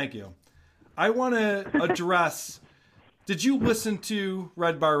 Midstream, thank you. I want to address... Did you listen to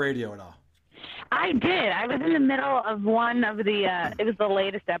Red Bar Radio at all? I did. I was in the middle of one of the, it was the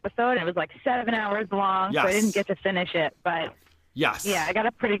latest episode. It was like 7 hours long, so I didn't get to finish it. But yes, yeah, I got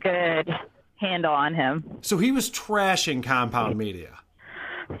a pretty good handle on him. So he was trashing Compound Media.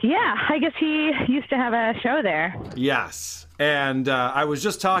 Yeah, I guess he used to have a show there. Yes, and I was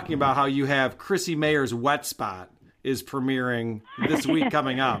just talking about how you have Chrissy Mayer's Wet Spot is premiering this week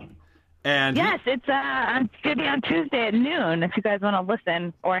coming up. And yes, it's going to be on Tuesday at noon if you guys want to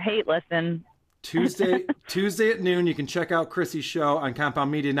listen or hate listen. Tuesday at noon, you can check out Chrissy's show on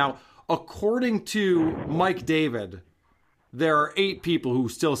Compound Media. Now, according to Mike David, there are 8 people who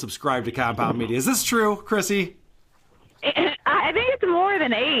still subscribe to Compound Media. Is this true, Chrissy? I think it's more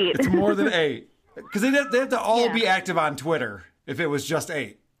than 8. It's more than 8. Because they have to all be active on Twitter if it was just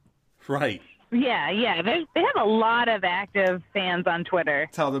 8. Right. Yeah. They have a lot of active fans on Twitter.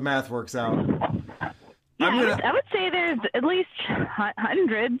 That's how the math works out. Yeah, I would say there's at least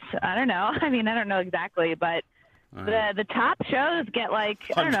hundreds. I don't know. I mean, I don't know exactly, but the top shows get like,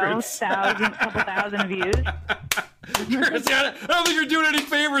 hundreds. I don't know, couple thousand views. Chrissy, I don't think you're doing any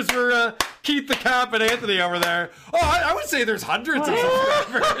favors for Keith the Cop and Anthony over there. Oh, I would say there's hundreds of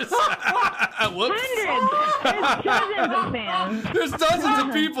subscribers. Whoops. Hundreds. There's dozens of fans. There's dozens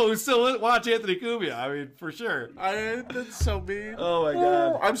of people who still watch Anthony Cumia. I mean, for sure. That's so mean. Oh, my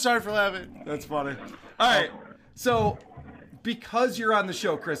God. I'm sorry for laughing. That's funny. All right. So, because you're on the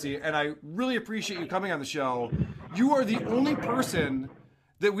show, Chrissy, and I really appreciate you coming on the show, you are the only person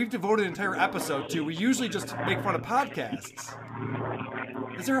that we've devoted an entire episode to. We usually just make fun of podcasts.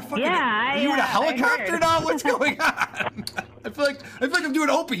 Is there a fucking... are you in a helicopter now? What's going on? I feel like I'm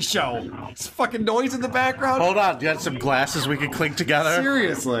doing Opie's show. It's fucking noise in the background. Hold on. You got some glasses we can clink together?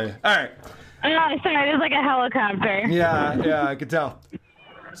 Seriously. All right. Sorry, it was like a helicopter. Yeah, I could tell.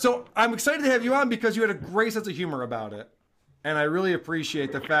 So I'm excited to have you on because you had a great sense of humor about it. And I really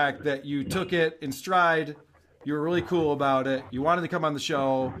appreciate the fact that you took it in stride. You were really cool about it. You wanted to come on the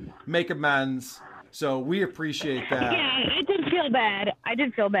show, make amends. So we appreciate that. Yeah, I did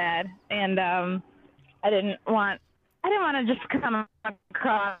feel bad. And I didn't want to just come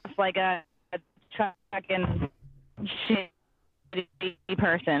across like a fucking shitty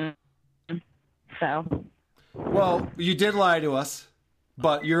person. So. Well, you did lie to us.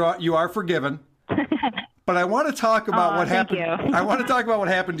 But you are forgiven. But I want to talk about what happened. I want to talk about what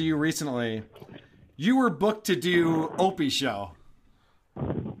happened to you recently. You were booked to do Opie's show.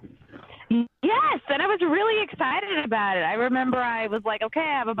 Yes, and I was really excited about it. I remember I was like, okay,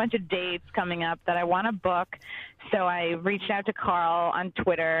 I have a bunch of dates coming up that I want to book. So I reached out to Carl on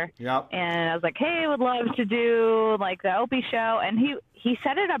Twitter. Yep. And I was like, hey, I would love to do like the Opie show. And he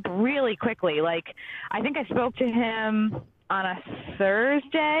set it up really quickly. Like, I think I spoke to him on a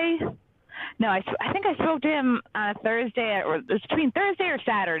Thursday. No, I think I spoke to him on a Thursday, or it was between Thursday or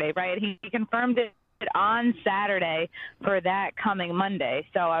Saturday, right? He confirmed it on Saturday for that coming Monday.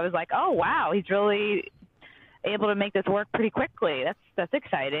 So I was like, oh, wow, he's really able to make this work pretty quickly. That's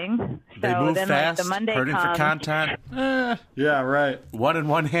exciting. They move then, fast, like, the Monday hurting comes. for content. Yeah, right. One in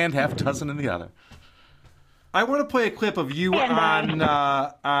one hand, half dozen in the other. I want to play a clip of you on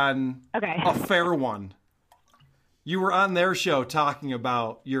A Fair One. You were on their show talking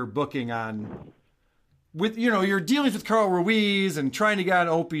about your booking with your dealings with Carl Ruiz and trying to get on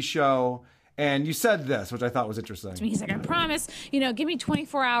Opie's show. And you said this, which I thought was interesting. He's like, I promise, give me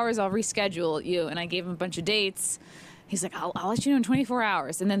 24 hours, I'll reschedule you. And I gave him a bunch of dates. He's like, I'll let you know in 24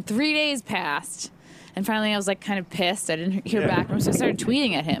 hours. And then 3 days passed. And finally I was like kind of pissed. I didn't hear back from him, so I started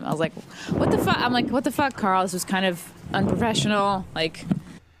tweeting at him. I was like, what the fuck? I'm like, what the fuck, Carl? This was kind of unprofessional. Like...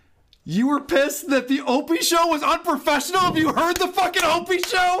 You were pissed that the Opie show was unprofessional? Have you heard the fucking Opie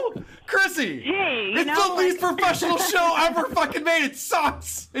show? Chrissy! Hey, it's the least professional show ever fucking made. It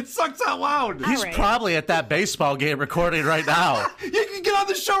sucks. It sucks out loud. He's probably at that baseball game recording right now. You can get on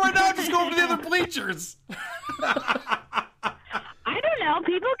the show right now and just go over to the other bleachers. I don't know.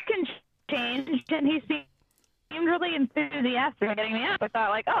 People can change, and he seemed really enthusiastic about getting me up. I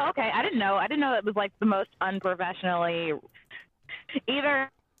thought, like, oh, okay. I didn't know it was like the most unprofessionally either.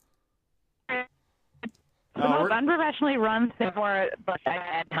 The most unprofessionally run thing for but I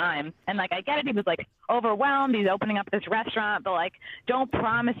had time. And like I get it, he was like overwhelmed, he's opening up this restaurant, but like don't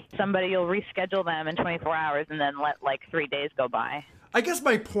promise somebody you'll reschedule them in 24 hours and then let like 3 days go by. I guess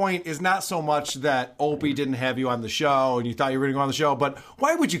my point is not so much that Opie didn't have you on the show and you thought you were going to go on the show, but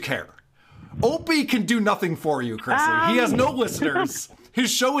why would you care? Opie can do nothing for you, Chrissy. He has no listeners.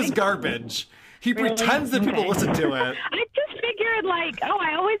 His show is garbage. He pretends that people listen to it. I just figured, like,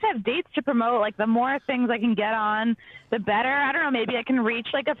 I always have dates to promote. Like, the more things I can get on, the better. I don't know, maybe I can reach,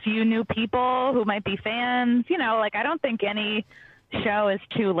 like, a few new people who might be fans. You know, like, I don't think any show is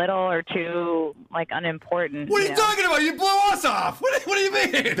too little or too, like, unimportant. What are you talking about? You blew us off. What do you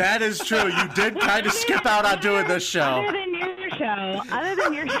mean? That is true. You did kind of skip out on doing this show. Other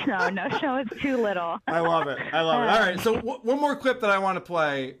than your show, no show is too little. I love it. All right, so one more clip that I want to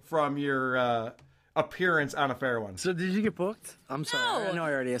play from your appearance on A Fair One. So did you get booked? I'm sorry. I know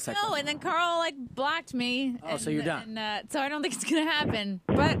I already asked that question. And then Carl, like, blocked me. Oh, so you're done. And, so I don't think it's going to happen.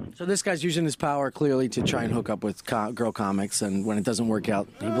 But So this guy's using his power clearly to try and hook up with girl comics, and when it doesn't work out,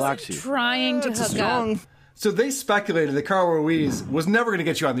 he blocks you. trying to hook up. So they speculated that Carl Ruiz was never going to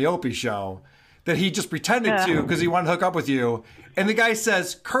get you on the Opie show, that he just pretended to because he wanted to hook up with you. And the guy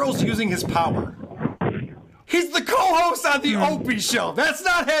says, Carl's using his power. He's the co-host on the Opie show. That's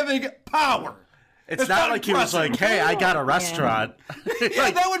not having power. It's not like he was like, hey, I got a restaurant.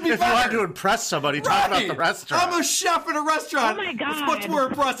 Yeah, that would be if better. you wanted to impress somebody, talk about the restaurant. I'm a chef in a restaurant. Oh, my God. It's much more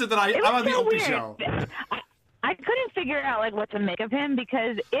impressive than I'm on the Opie show. I couldn't figure out, like, what to make of him,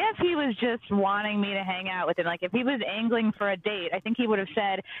 because if he was just wanting me to hang out with him, like, if he was angling for a date, I think he would have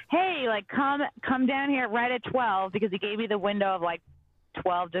said, hey, like, come down here right at 12, because he gave me the window of, like,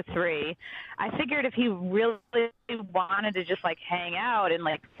 12 to 3. I figured if he really wanted to just, like, hang out and,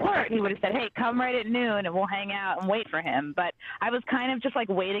 like, flirt, he would have said, hey, come right at noon and we'll hang out and wait for him. But I was kind of just, like,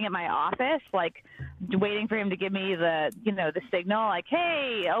 waiting at my office, like, waiting for him to give me the, you know, the signal, like,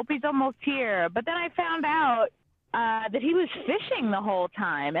 hey, Opie's almost here. But then I found out that he was fishing the whole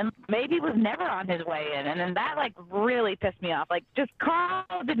time and maybe was never on his way in. And then that, like, really pissed me off. Like, just Carl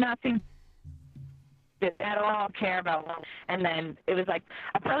did not seem at all care about him. And then it was like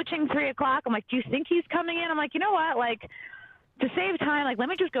approaching 3 o'clock. I'm like, do you think he's coming in? I'm like, you know what? Like, to save time, like, let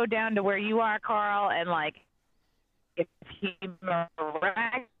me just go down to where you are, Carl, and, like, if he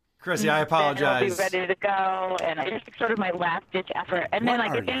Chrissy, I apologize. I'll be ready to go. And I just sort of my last ditch effort. And what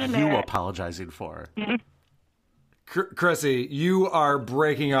then, like, are you apologizing for? Chrissy, you are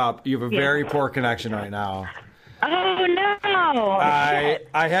breaking up. You have a very poor connection right now. Oh, no.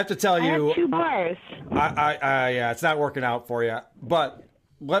 I have to tell you. I have 2 bars. Yeah, it's not working out for you. But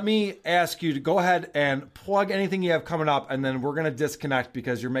let me ask you to go ahead and plug anything you have coming up, and then we're going to disconnect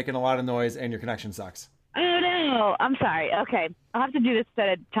because you're making a lot of noise and your connection sucks. Oh, no. I'm sorry. Okay. I'll have to do this at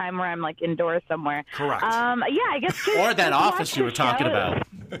a time where I'm, like, indoors somewhere. Correct. Yeah, I guess. Or that office you were talking about.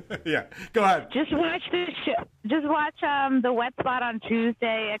 Yeah, go ahead. Just watch the show. Just watch the Wet Spot on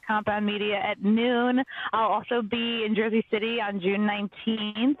Tuesday at Compound Media at noon. I'll also be in Jersey City on June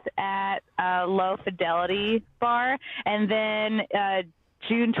 19th at Low Fidelity Bar. And then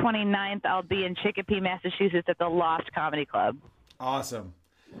June 29th, I'll be in Chicopee, Massachusetts at the Loft Comedy Club. Awesome.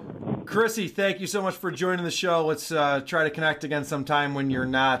 Chrissy, thank you so much for joining the show. Let's try to connect again sometime when you're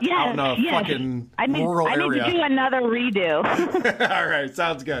not out in a fucking rural area. I need to do another redo. All right,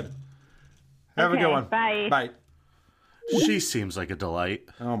 sounds good. Have a good one. Bye. Bye. She seems like a delight.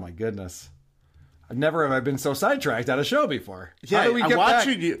 Oh, my goodness. Never have I been so sidetracked on a show before. Yeah, I'm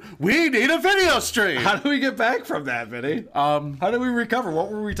watching you. We need a video stream. How do we get back from that, Vinny? How did we recover? What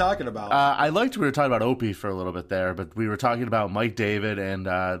were we talking about? I liked we were talking about Opie for a little bit there, but we were talking about Mike David and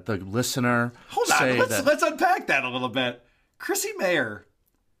the listener. Hold on, let's unpack that a little bit. Chrissy Mayer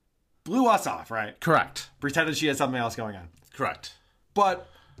blew us off, right? Correct. Pretended she had something else going on. Correct. But,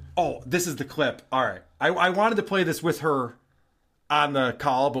 this is the clip. All right. I wanted to play this with her on the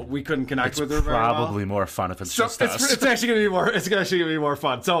call, but we couldn't connect with her very well. Probably more fun if it's just us. It's actually going to be more. It's actually going to be more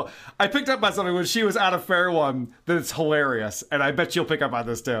fun. So I picked up on something when she was on A Fair One that it's hilarious, and I bet you'll pick up on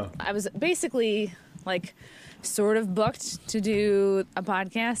this too. I was basically, like, sort of booked to do a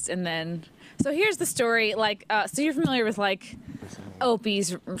podcast, and then so here's the story. Like, so you're familiar with, like,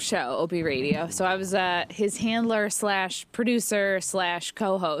 Opie's show, Opie Radio. So I was his handler / producer /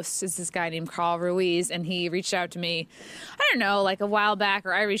 co-host is this guy named Carl Ruiz, and he reached out to me, I don't know, like a while back,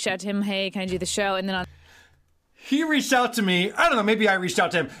 or I reached out to him, hey, can I do the show? And then he reached out to me. I don't know, maybe I reached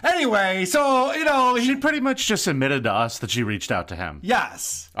out to him. Anyway, so, you know. She pretty much just admitted to us that she reached out to him.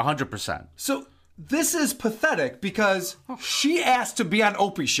 Yes. 100%. So this is pathetic because she asked to be on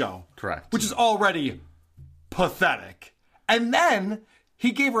Opie's show. Correct. Which is already pathetic. And then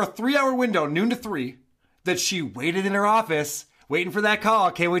he gave her a 3-hour window, noon to 3, that she waited in her office, waiting for that call.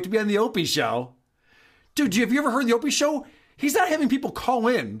 Can't wait to be on the Opie show. Dude, have you ever heard the Opie show? He's not having people call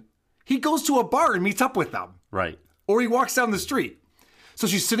in. He goes to a bar and meets up with them. Right. Or he walks down the street. So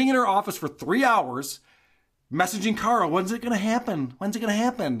she's sitting in her office for 3 hours, messaging Carl, when's it going to happen? When's it going to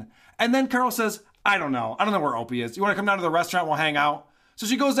happen? And then Carl says, I don't know where Opie is. You want to come down to the restaurant? We'll hang out. So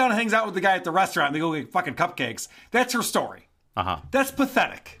she goes down and hangs out with the guy at the restaurant, and they go get fucking cupcakes. That's her story. That's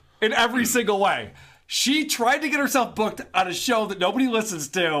pathetic in every single way. She tried to get herself booked on a show that nobody listens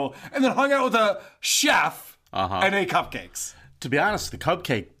to, and then hung out with a chef and ate cupcakes. To be honest, the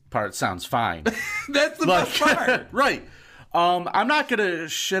cupcake part sounds fine. That's the best part. Right. I'm not going to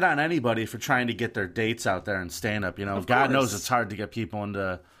shit on anybody for trying to get their dates out there and stand up. You know, God knows it's hard to get people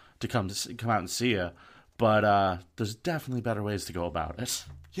to come out and see you. But there's definitely better ways to go about it.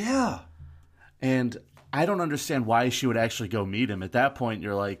 Yeah. And I don't understand why she would actually go meet him. At that point,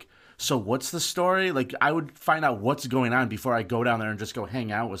 you're like, so what's the story? Like, I would find out what's going on before I go down there and just go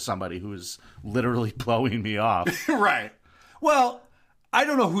hang out with somebody who's literally blowing me off. Right. Well, I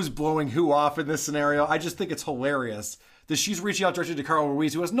don't know who's blowing who off in this scenario. I just think it's hilarious that she's reaching out directly to Carl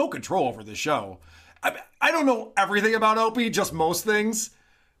Ruiz, who has no control over the show. I don't know everything about Opie, just most things.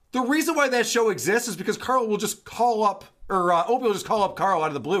 The reason why that show exists is because Carl will just call up, or Opie will just call up Carl out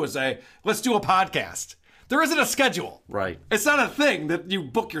of the blue and say, let's do a podcast. There isn't a schedule. Right. It's not a thing that you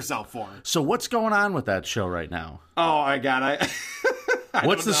book yourself for. So what's going on with that show right now? Oh, my God.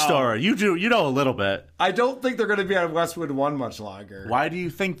 What's the story? You know a little bit. I don't think they're going to be on Westwood 1 much longer. Why do you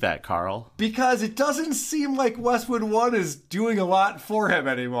think that, Carl? Because it doesn't seem like Westwood 1 is doing a lot for him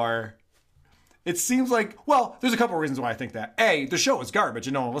anymore. It seems like, well, there's a couple of reasons why I think that. A, the show is garbage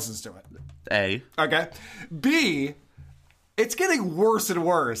and no one listens to it. A. Okay. B, it's getting worse and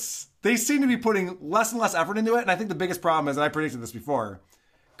worse. They seem to be putting less and less effort into it, and I think the biggest problem is, and I predicted this before,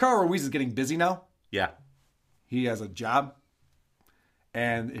 Carl Ruiz is getting busy now. Yeah. He has a job,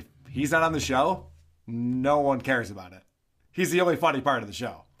 and if he's not on the show, no one cares about it. He's the only funny part of the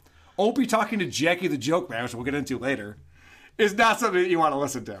show. Opie talking to Jackie the Joke Man, which we'll get into later, is not something that you want to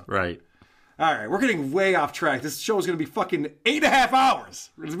listen to. Right. All right, we're getting way off track. This show is going to be fucking 8.5 hours.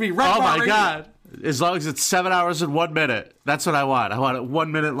 We're going to be right. Oh my God. As long as it's 7 hours and 1 minute. That's what I want. I want it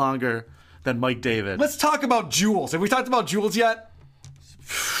 1 minute longer than Mike David. Let's talk about Jules. Have we talked about Jules yet?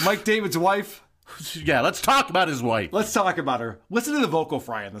 Mike David's wife? Yeah, let's talk about his wife. Let's talk about her. Listen to the vocal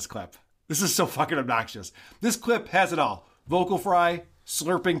fry in this clip. This is so fucking obnoxious. This clip has it all. Vocal fry,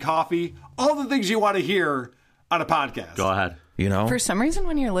 slurping coffee, all the things you want to hear on a podcast. Go ahead. You know? For some reason,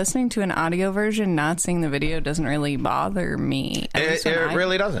 when you're listening to an audio version, not seeing the video doesn't really bother me. It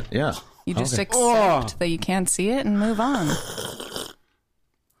really doesn't, yeah. You just accept that you can't see it and move on.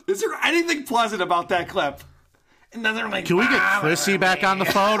 Is there anything pleasant about that clip? Can we get Chrissy back on the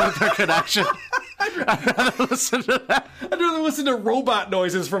phone with her connection? I'd rather listen to that. I'd rather listen to robot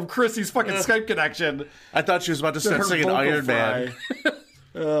noises from Chrissy's fucking Skype connection. I thought she was about to start singing Iron Man.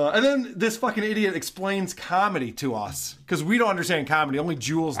 And then this fucking idiot explains comedy to us because we don't understand comedy. Only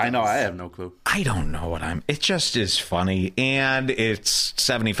Jules does. I know. I have no clue. I don't know what it just is funny, and it's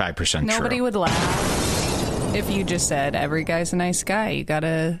 75% true. Nobody would laugh if you just said every guy's a nice guy. You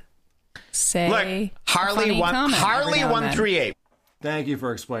gotta say, look, Harley 138. Thank you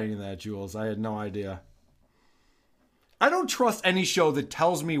for explaining that, Jules. I had no idea. I don't trust any show that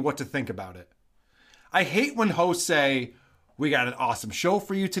tells me what to think about it. I hate when hosts say, we got an awesome show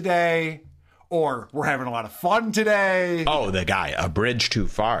for you today, or we're having a lot of fun today. Oh, the guy, a bridge too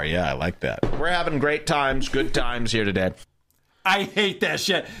far. Yeah, I like that. We're having great times, good times here today. I hate that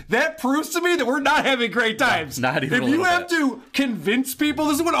shit. That proves to me that we're not having great times. Not even if you have to convince people,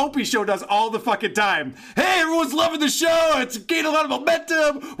 this is what Opie Show does all the fucking time. Hey, everyone's loving the show. It's gained a lot of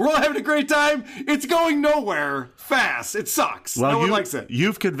momentum. We're all having a great time. It's going nowhere fast. It sucks. Well, no one likes it.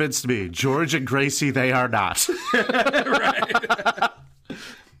 You've convinced me. George and Gracie, they are not. Right.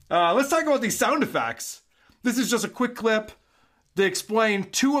 Let's talk about these sound effects. This is just a quick clip. They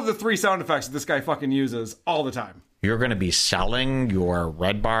explain 2 of the 3 sound effects that this guy fucking uses all the time. You're going to be selling your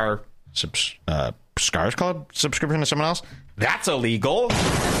Red Bar Scars Club subscription to someone else? That's illegal.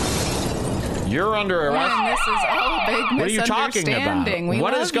 You're under arrest. Man, this is all a big what are you talking about?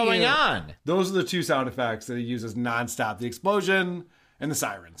 What is going on? Those are the 2 sound effects that he uses nonstop. The explosion and the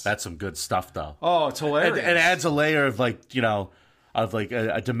sirens. That's some good stuff, though. Oh, it's hilarious. It adds a layer of,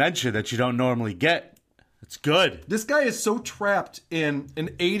 a dimension that you don't normally get. It's good. This guy is so trapped in an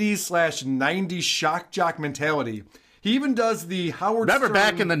 80s/90s shock jock mentality. He even does the Howard Remember Stern...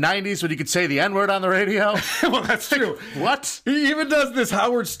 back in the 90s when you could say the N-word on the radio? Well, that's true. What? He even does this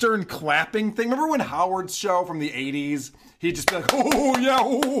Howard Stern clapping thing. Remember when Howard's show from the 80s, he'd just be like, oh, yeah,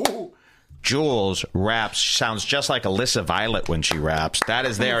 oh. Jules raps, sounds just like Alyssa Violet when she raps. That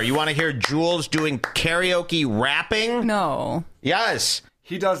is there. You want to hear Jules doing karaoke rapping? No. Yes.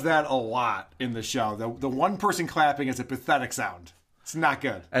 He does that a lot in the show. The one person clapping is a pathetic sound. It's not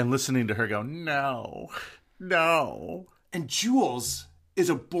good. And listening to her go, no. And Jules is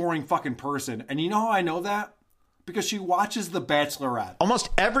a boring fucking person. And you know how I know that? Because she watches The Bachelorette. Almost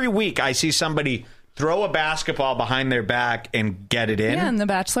every week I see somebody throw a basketball behind their back and get it in. Yeah, and The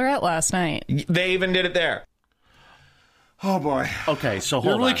Bachelorette last night. They even did it there. Oh, boy. Okay, so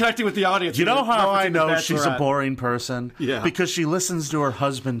You're hold really on. connecting with the audience. You know how I referencing know The she's a Bachelorette. boring person? Yeah. Because she listens to her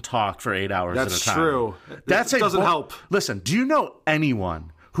husband talk for 8 hours That's at a time. true. That doesn't help. Listen, do you know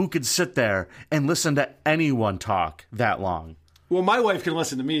anyone who could sit there and listen to anyone talk that long? Well, my wife can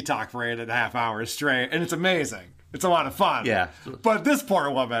listen to me talk for 8.5 hours straight, and it's amazing. It's a lot of fun. Yeah. But this poor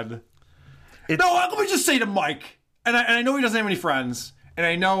woman... No, let me just say to Mike, and I know he doesn't have any friends, and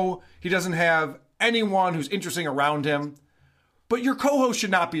I know he doesn't have anyone who's interesting around him, but your co-host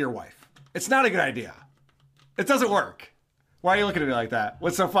should not be your wife. It's not a good idea. It doesn't work. Why are you looking at me like that?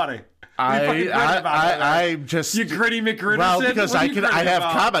 What's so funny? I'm just... You gritty McGritterson? Well, because What are you I gritty have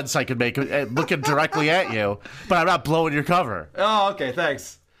about? comments I could make looking directly at you, but I'm not blowing your cover. Oh, okay,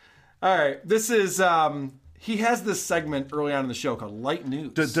 thanks. All right, this is... he has this segment early on in the show called Light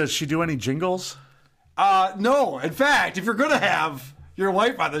News. Does she do any jingles? No. In fact, if you're going to have your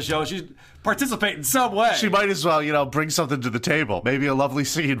wife on the show, she'd participate in some way. She might as well, bring something to the table. Maybe a lovely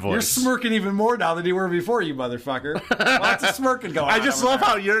singing voice. You're smirking even more now than you were before, you motherfucker. Lots of smirking going on. I just love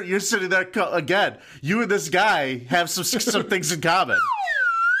how you're sitting there again. You and this guy have some things in common.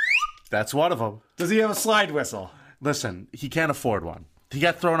 That's one of them. Does he have a slide whistle? Listen, he can't afford one. He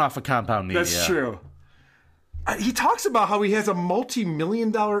got thrown off of Compound Media. That's true. He talks about how he has a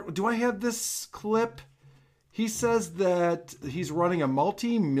multi-million-dollar... Do I have this clip? He says that he's running a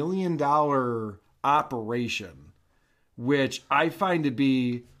multi-million-dollar operation, which I find to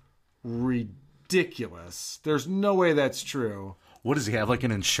be ridiculous. There's no way that's true. What does he have, like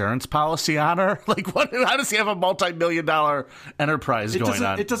an insurance policy on her? Like, what? How does he have a multi-million-dollar enterprise going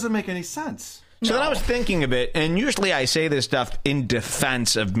on? It doesn't make any sense. So then I was thinking of it, and usually I say this stuff in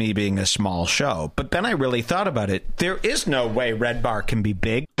defense of me being a small show, but then I really thought about it. There is no way Red Bar can be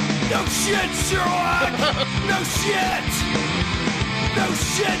big. No shit, Sherlock! No shit! No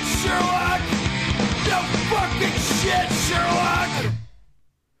shit, Sherlock! No fucking shit, Sherlock!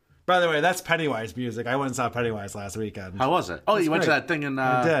 By the way, that's Pennywise music. I went and saw Pennywise last weekend. How was it? Oh, you went to that thing in...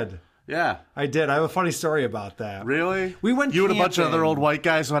 I did. Yeah. I did. I have a funny story about that. Really? We went You and a bunch of other old white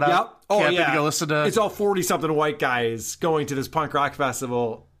guys went out camping to go listen to... It's all 40-something white guys going to this punk rock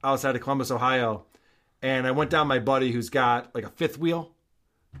festival outside of Columbus, Ohio. And I went down my buddy who's got like a fifth wheel.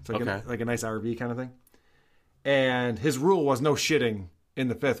 It's like, like a nice RV kind of thing. And his rule was no shitting in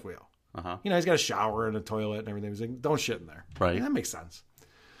the fifth wheel. Uh-huh. You know, he's got a shower and a toilet and everything. He's like, don't shit in there. Right. Yeah, that makes sense.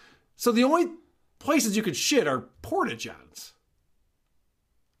 So the only places you could shit are porta-johns.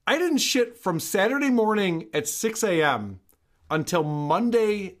 I didn't shit from Saturday morning at 6 a.m. until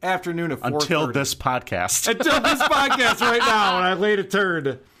Monday afternoon at 4:30. Until this podcast. Until this podcast right now, when I laid a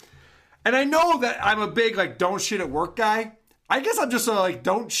turd. And I know that I'm a big, like, don't shit at work guy. I guess I'm just a, like,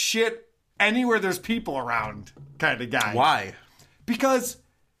 don't shit anywhere there's people around kind of guy. Why? Because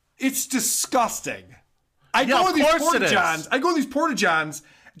it's disgusting. I go to these porta-johns. I go to these porta-johns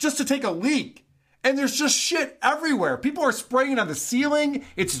just to take a leak. And there's just shit everywhere. People are spraying it on the ceiling.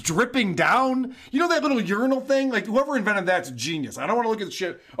 It's dripping down. You know that little urinal thing? Like, whoever invented that's a genius. I don't want to look at the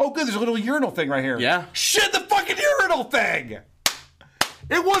shit. Oh, good, there's a little urinal thing right here. Yeah. Shit, the fucking urinal thing!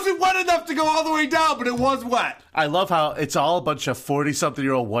 It wasn't wet enough to go all the way down, but it was wet. I love how it's all a bunch of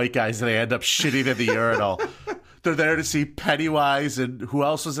 40-something-year-old white guys and they end up shitting in the urinal. They're there to see Pennywise and who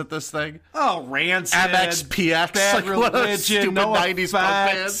else was at this thing? Oh, Rancid. MXPX. Bad like, what a Religion. stupid No 90s punk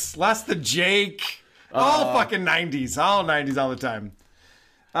band. Effects. Less than Jake. All fucking 90s. All 90s all the time.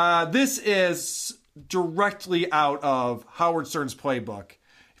 This is directly out of Howard Stern's playbook.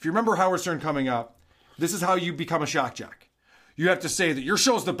 If you remember Howard Stern coming up, this is how you become a shock jock. You have to say that your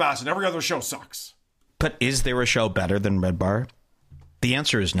show's the best and every other show sucks. But is there a show better than Red Bar? The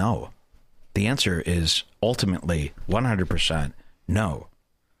answer is no. The answer is ultimately 100% no.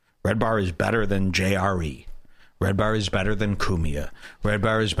 Red Bar is better than JRE. Red Bar is better than Cumia. Red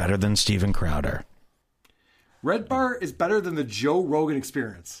Bar is better than Steven Crowder. Red Bar is better than the Joe Rogan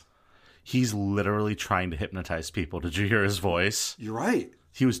Experience. He's literally trying to hypnotize people. Did you hear his voice? You're right.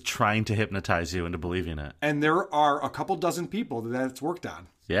 He was trying to hypnotize you into believing it. And there are a couple dozen people that it's worked on.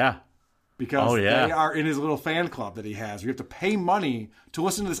 Yeah. Because they are in his little fan club that he has. You have to pay money to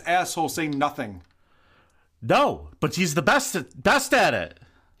listen to this asshole say nothing. No, but he's the best at it.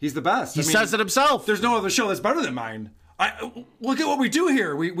 He's the best. He says it himself. There's no other show that's better than mine. Look at what we do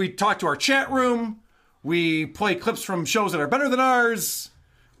here. We talk to our chat room. We play clips from shows that are better than ours.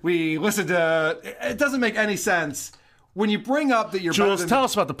 We listen to... It doesn't make any sense. when you bring up that you're Jules, tell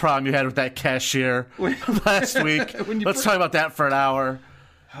us about the problem you had with that cashier last week. Let's talk about that for an hour.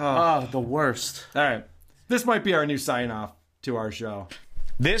 Oh, the worst. All right. This might be our new sign-off to our show.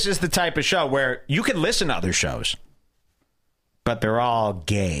 This is the type of show where you can listen to other shows, but they're all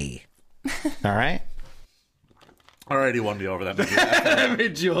gay. All right? I already won me over that. That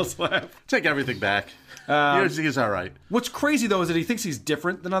made Jules laugh. Take everything back. He's all right. What's crazy, though, is that he thinks he's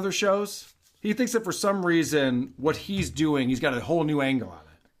different than other shows. He thinks that for some reason, what he's doing, he's got a whole new angle on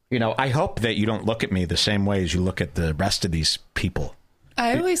it. You know, I hope that you don't look at me the same way as you look at the rest of these people.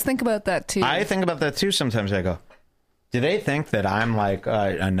 I always think about that, too. I think about that, too. Sometimes I go, do they think that I'm like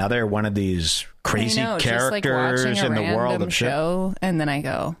another one of these crazy characters in the world of show, and then I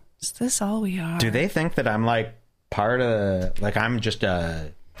go, is this all we are? Do they think that I'm like part of, like I'm just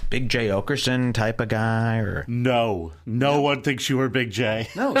a Big J Okerson type of guy? Or No one thinks you were Big J.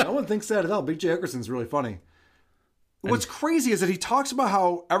 No one thinks that at all. Big J Okerson's really funny. What's crazy is that he talks about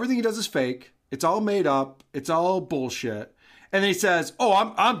how everything he does is fake. It's all made up. It's all bullshit. And then he says,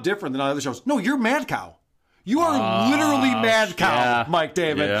 "Oh, I'm different than other shows." No, you're Mad Cow. You are literally Mad Cow, Mike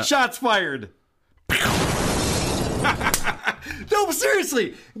David. Yeah. Shots fired. No, but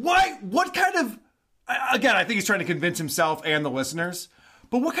seriously, why? What kind of? Again, I think he's trying to convince himself and the listeners.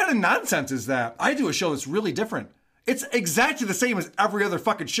 But what kind of nonsense is that? I do a show that's really different. It's exactly the same as every other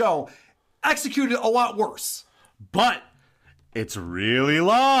fucking show, executed a lot worse. But it's really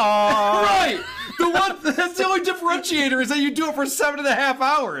long. Right. That's the only differentiator is that you do it for 7.5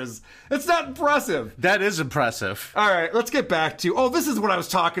 hours. It's not impressive. That is impressive. All right, let's get back to... this is what I was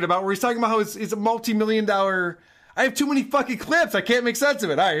talking about, where he's talking about how he's a multi-million-dollar... I have too many fucking clips. I can't make sense of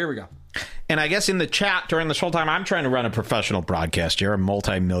it. All right, here we go. And I guess in the chat during this whole time, I'm trying to run a professional broadcast here, a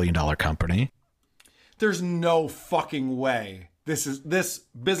multi-million-dollar company. There's no fucking way this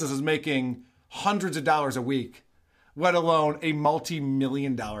business is making hundreds of dollars a week, let alone a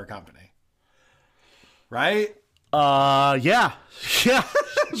multi-million-dollar company. Right? Yeah.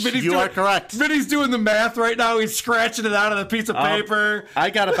 You are correct. Vinny's doing the math right now. He's scratching it out on a piece of paper. I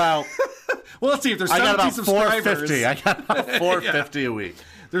got about... Well, let's see if there's 17 subscribers. I got about 450 a week.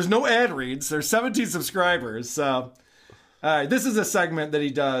 There's no ad reads. There's 17 subscribers. So, this is a segment that he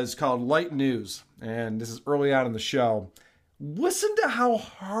does called Light News, and this is early on in the show. Listen to how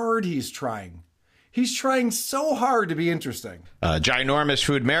hard he's trying. He's trying so hard to be interesting. Ginormous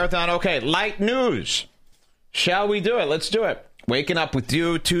food marathon. Okay, light news. Shall we do it? Let's do it. Waking up with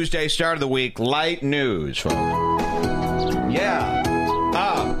you, Tuesday, start of the week. Light news, folks. Yeah.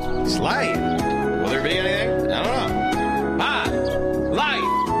 It's light. Will there be anything? I don't know. Light.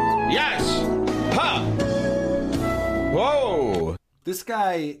 Yes. Whoa. This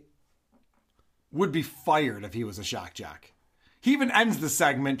guy would be fired if he was a shock jock. He even ends the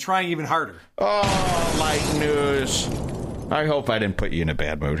segment trying even harder. Oh, light news. I hope I didn't put you in a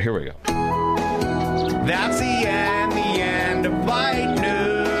bad mood. Here we go. That's the end of light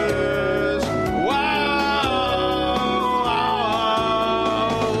news. Whoa.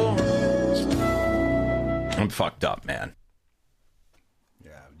 I'm fucked up, man.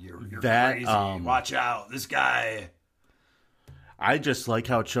 Yeah, you're crazy. Watch out. This guy... I just like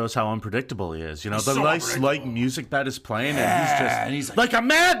how it shows how unpredictable he is. You know, the nice light music that is playing, and he's like a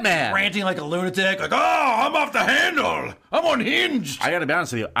madman, ranting like a lunatic, like, "Oh, I'm off the handle, I'm unhinged." I got to be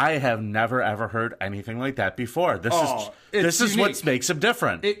honest with you, I have never ever heard anything like that before. This is what makes him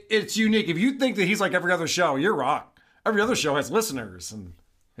different. It's unique. If you think that he's like every other show, you're wrong. Every other show has listeners and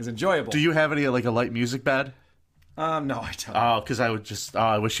is enjoyable. Do you have any like a light music bed? No, I don't. Oh, because I would just.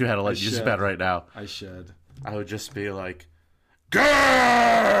 I wish you had a light music bed right now. I should. I would just be like. Grrr!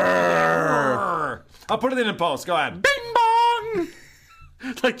 I'll put it in post. Go ahead. Bing bong!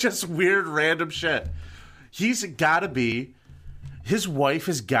 Like just weird random shit. His wife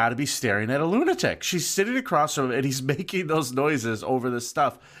has got to be staring at a lunatic. She's sitting across from him and he's making those noises over this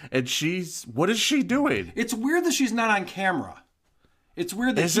stuff. And what is she doing? It's weird that she's not on camera. It's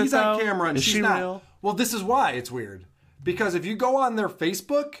weird that she's on camera and she's not. Real? Well, this is why it's weird. Because if you go on their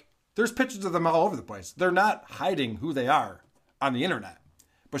Facebook, there's pictures of them all over the place. They're not hiding who they are on the internet,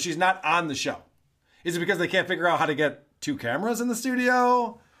 but she's not on the show. Is it because they can't figure out how to get 2 cameras in the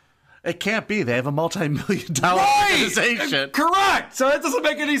studio? It can't be. They have a multi-million-dollar organization. Correct. So that doesn't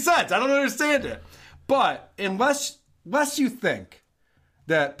make any sense. I don't understand it. But unless you think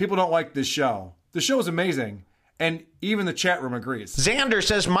that people don't like this show, the show is amazing, and even the chat room agrees. Xander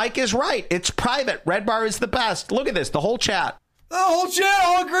says Mike is right. It's private. Red Bar is the best. Look at this. The whole chat. The whole chat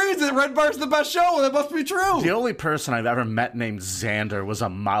all agrees that Red Bar's the best show. That must be true. The only person I've ever met named Xander was a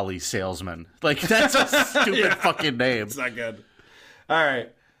Molly salesman. Like, that's a stupid fucking name. It's not good. All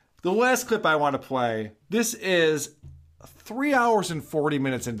right. The last clip I want to play, this is 3 hours and 40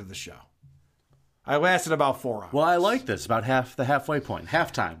 minutes into the show. I lasted about 4 hours. Well, I like this. About the halfway point.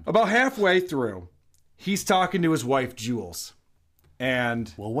 Halftime. About halfway through, he's talking to his wife, Jules.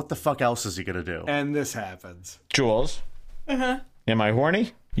 And... Well, what the fuck else is he going to do? And this happens. Jules? Uh-huh. Am I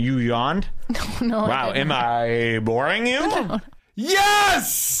horny? You yawned? No. Wow, am I boring you?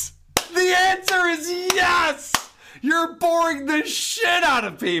 Yes! The answer is yes! You're boring the shit out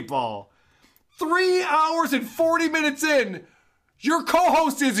of people. 3 hours and 40 minutes in, your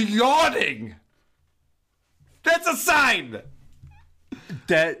co-host is yawning. That's a sign.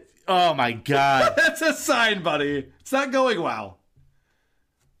 Oh my God. That's a sign, buddy. It's not going well.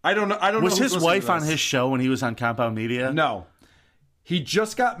 I don't know. Was his wife on his show when he was on Compound Media? No. He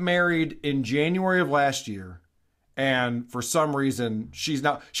just got married in January of last year, and for some reason she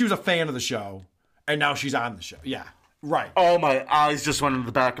was a fan of the show, and now she's on the show. Yeah. Right. Oh, my eyes just went in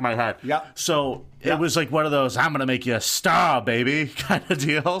the back of my head. Yeah. So it was like one of those, I'm going to make you a star, baby, kind of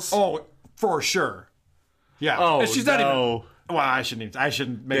deals. Oh, for sure. Yeah. Oh, she's not even. Well, I shouldn't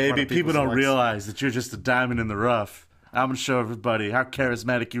make fun Baby, of people don't voice. realize that you're just a diamond in the rough. I'm going to show everybody how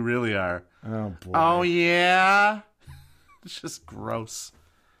charismatic you really are. Oh, boy. Oh, yeah? It's just gross.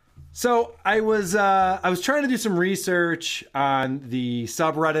 So I was trying to do some research on the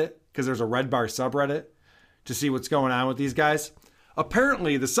subreddit, because there's a Red Bar subreddit, to see what's going on with these guys.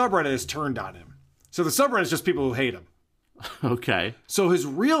 Apparently, the subreddit is turned on him. So the subreddit is just people who hate him. Okay. So his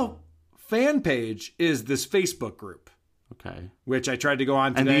real fan page is this Facebook group. Okay. Which I tried to go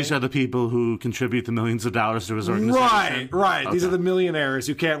on today. And these are the people who contribute the millions of dollars to his organization? Right. Okay. These are the millionaires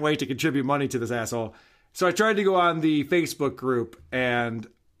who can't wait to contribute money to this asshole. So I tried to go on the Facebook group, and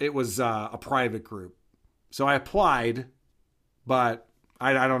it was a private group. So I applied, but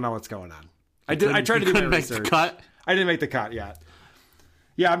I don't know what's going on. I tried to do my research. The cut? I didn't make the cut yet.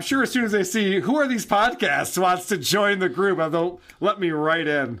 Yeah, I'm sure as soon as they see who are these podcasts wants to join the group, they'll let me right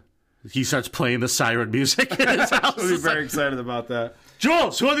in. He starts playing the siren music in his house. I'll be very excited about that.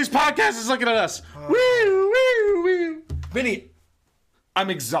 Jules, who are these podcasts looking at us? Woo, woo, woo. Vinny, I'm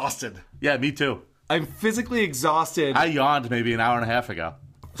exhausted. Yeah, me too. I'm physically exhausted. I yawned maybe an hour and a half ago.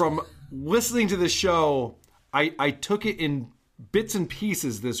 From listening to the show, I took it in bits and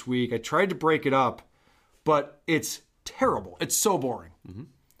pieces this week. I tried to break it up, but it's terrible. It's so boring. Mm-hmm.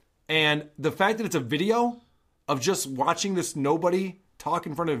 And the fact that it's a video of just watching this nobody talk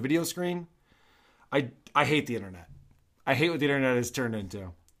in front of a video screen, I hate the internet. I hate what the internet has turned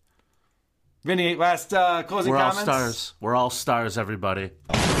into. Vinny, last closing comments? We're all stars. We're all stars, everybody.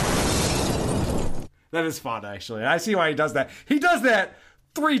 That is fun, actually. I see why he does that. He does that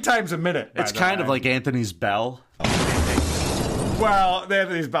 3 times a minute. It's kind of like Anthony's Bell. Well,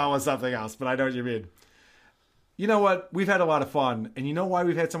 Anthony's Bell was something else, but I know what you mean. You know what? We've had a lot of fun. And you know why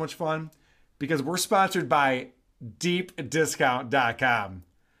we've had so much fun? Because we're sponsored by DeepDiscount.com.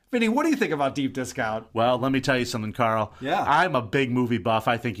 Vinny, what do you think about Deep Discount? Well, let me tell you something, Carl. Yeah. I'm a big movie buff.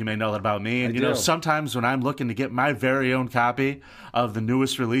 I think you may know that about me. And, I do. sometimes when I'm looking to get my very own copy of the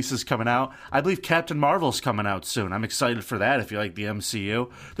newest releases coming out, I believe Captain Marvel's coming out soon. I'm excited for that if you like the MCU.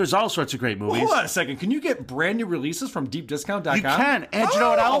 There's all sorts of great movies. Well, hold on a second. Can you get brand new releases from DeepDiscount.com? You can. And you know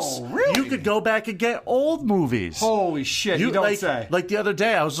what else? Really? You could go back and get old movies. Holy shit, you don't say. Like the other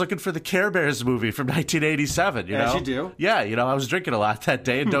day, I was looking for the Care Bears movie from 1987. You Yes, know? you do. Yeah, I was drinking a lot that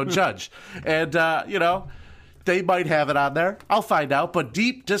day, and don't judge. And, they might have it on there. I'll find out. But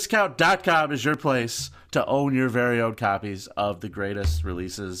DeepDiscount.com is your place to own your very own copies of the greatest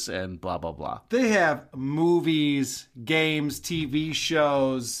releases and blah, blah, blah. They have movies, games, TV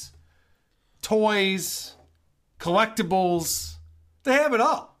shows, toys, collectibles. They have it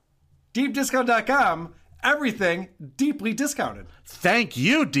all. DeepDiscount.com, everything deeply discounted. Thank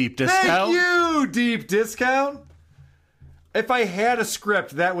you, Deep Discount. Thank you, Deep Discount. If I had a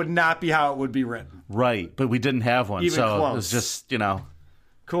script, that would not be how it would be written. Right, but we didn't have one, Even so close. it was just,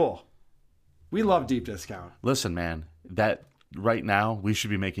 Cool. We love Deep Discount. Listen, man, that right now we should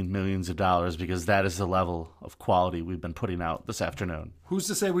be making millions of dollars because that is the level of quality we've been putting out this afternoon. Who's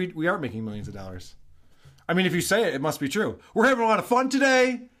to say we aren't making millions of dollars? I mean, if you say it, it must be true. We're having a lot of fun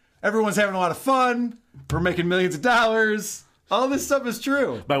today. Everyone's having a lot of fun. We're making millions of dollars. All this stuff is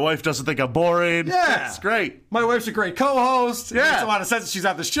true. My wife doesn't think I'm boring. Yeah. It's great. My wife's a great co-host. It Yeah. makes a lot of sense that she's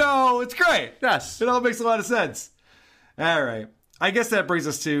on the show. It's great. Yes. It all makes a lot of sense. All right. I guess that brings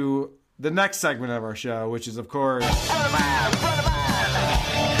us to the next segment of our show, which is, of course...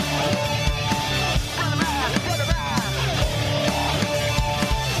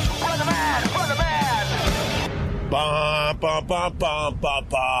 Ba, ba, ba, ba, ba,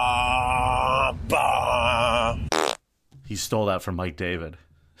 ba, ba. He stole that from Mike David.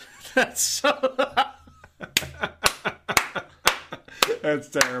 That's so... That's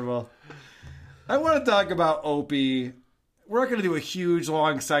terrible. I want to talk about Opie. We're not going to do a huge,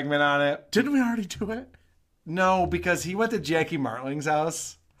 long segment on it. Didn't we already do it? No, because he went to Jackie Martling's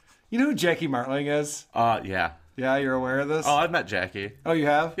house. You know who Jackie Martling is? Yeah. Yeah, you're aware of this? Oh, I've met Jackie. Oh, you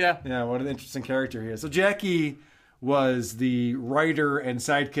have? Yeah. Yeah, what an interesting character he is. So Jackie was the writer and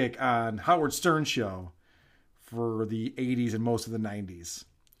sidekick on Howard Stern show for the 80s and most of the 90s.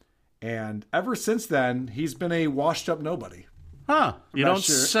 And ever since then, he's been a washed-up nobody. Huh. You don't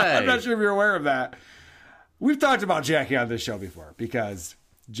say. I'm not sure if you're aware of that. We've talked about Jackie on this show before because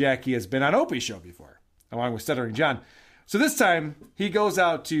Jackie has been on Opie's show before, along with Stuttering John. So this time, he goes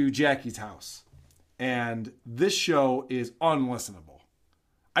out to Jackie's house. And this show is unlistenable.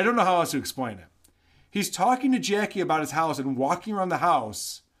 I don't know how else to explain it. He's talking to Jackie about his house and walking around the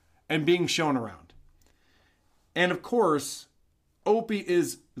house and being shown around. And of course, Opie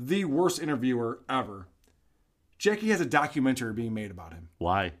is the worst interviewer ever. Jackie has a documentary being made about him.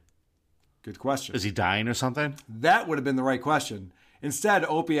 Why? Good question. Is he dying or something? That would have been the right question. Instead,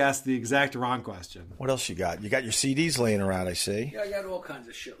 Opie asked the exact wrong question. What else you got? You got your CDs laying around, I see. Yeah, I got all kinds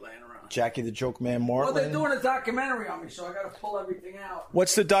of shit laying around. Jackie the Joke Man Martlin. Well, they're doing a documentary on me, so I got to pull everything out.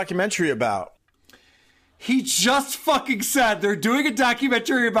 What's the documentary about? He just fucking said they're doing a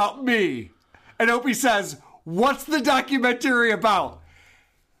documentary about me. And Opie says, what's the documentary about?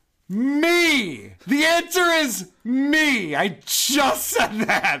 Me. The answer is me. I just said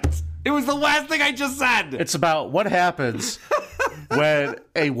that. It was the last thing I just said. It's about what happens when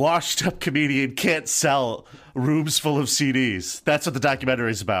a washed-up comedian can't sell rooms full of CDs. That's what the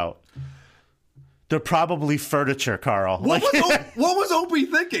documentary is about. They're probably furniture, Carl. What was Opie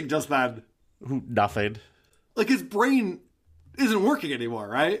thinking just then? Nothing. Like, his brain isn't working anymore,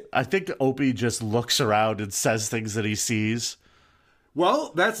 right? I think Opie just looks around and says things that he sees.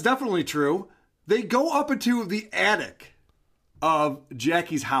 Well, that's definitely true. They go up into the attic of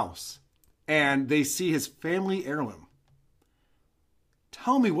Jackie's house, and they see his family heirloom.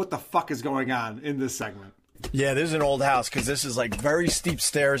 Tell me what the fuck is going on in this segment. Yeah, this is an old house because this is like very steep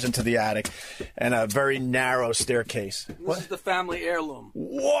stairs into the attic and a very narrow staircase. This is the family heirloom.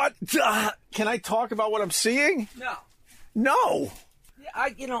 What? Can I talk about what I'm seeing? No. No. Yeah, I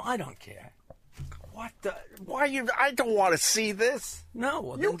don't care. What the? Why you? I don't want to see this. No,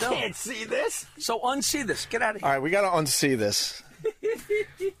 well, you then can't see this. So unsee this. Get out of here. All right, we got to unsee this.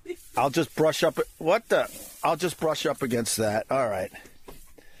 I'll just brush up. What the? I'll just brush up against that. All right.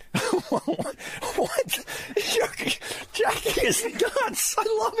 What? Jackie is nuts. I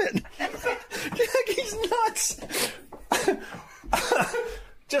love it. Jackie's nuts.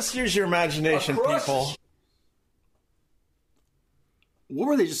 Just use your imagination, people. What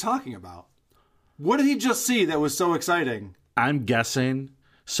were they just talking about? What did he just see that was so exciting? I'm guessing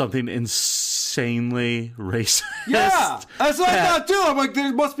something insanely racist. Yeah, that's what I thought too. I'm like,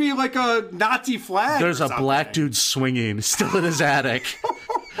 there must be like a Nazi flag. There's a black dude swinging still in his attic.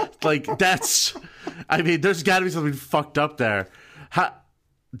 Like, that's... I mean, there's got to be something fucked up there.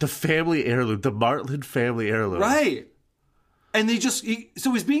 The family heirloom, the Martlin family heirloom. Right. And they just...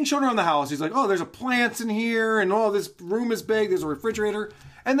 So he's being shown around the house. He's like, oh, there's a plants in here, and oh, this room is big. There's a refrigerator.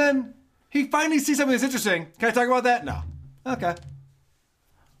 And then he finally sees something that's interesting. Can I talk about that? No. Okay.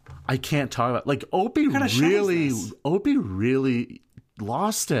 I can't talk about... Like, Opie really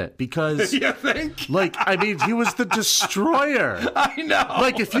lost it because... You think? Like, I mean, he was the destroyer. I know.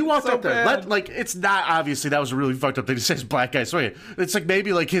 Like, if you walked up there... it's not... Obviously, that was a really fucked up thing to say. His black guy swinging. It's like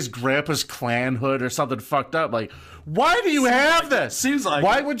maybe like his grandpa's Klan hood or something fucked up. Like, why do you have this? Seems like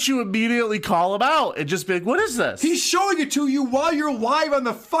why wouldn't you immediately call him out and just be like, what is this? He's showing it to you while you're live on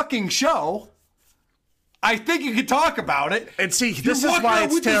the fucking show. I think you could talk about it. And see, this is why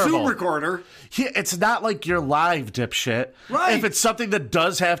it's terrible. The Zoom recorder. It's not like you're live, dipshit. Right. If it's something that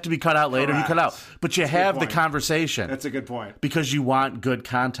does have to be cut out later, you cut out. But you have the conversation. That's a good point. Because you want good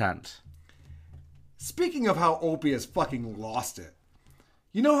content. Speaking of how Opie has fucking lost it.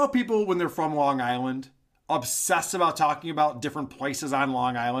 You know how people, when they're from Long Island, obsess about talking about different places on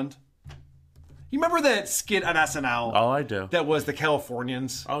Long Island? You remember that skit on SNL? Oh, I do. That was the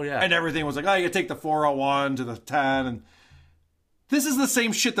Californians? Oh, yeah. And everything was like, oh, you take the 401 to the 10. And this is the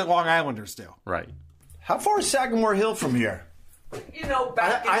same shit that Long Islanders do. Right. How far is Sagamore Hill from here? You know,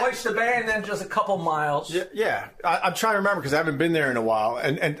 back in Oyster Bay and then just a couple miles. Yeah. I'm trying to remember because I haven't been there in a while.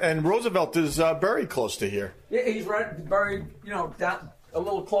 And Roosevelt is buried close to here. Yeah, he's buried, down a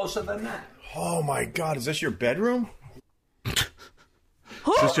little closer than that. Oh, my God. Is this your bedroom? Is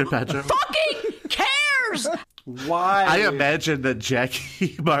this your bedroom? Fucking cares! Why? I imagine that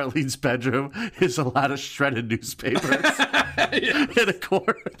Jackie Martlin's bedroom is a lot of shredded newspapers in a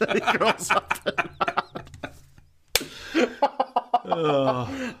corner that he curls up in.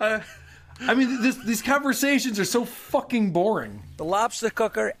 I mean, these conversations are so fucking boring. The lobster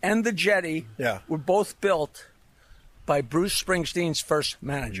cooker and the jetty were both built by Bruce Springsteen's first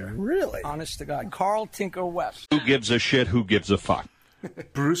manager. Really? Honest to God. Carl Tinker West. Who gives a shit? Who gives a fuck?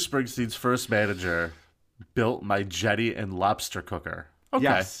 Bruce Springsteen's first manager built my jetty and lobster cooker. Okay.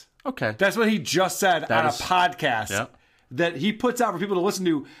 Yes. Okay. That's what he just said on a podcast that he puts out for people to listen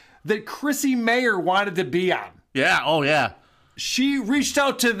to that Chrissy Mayer wanted to be on. Yeah. Oh, yeah. She reached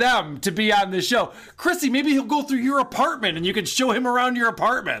out to them to be on this show. Chrissy, maybe he'll go through your apartment and you can show him around your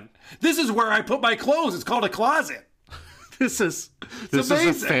apartment. This is where I put my clothes. It's called a closet. This is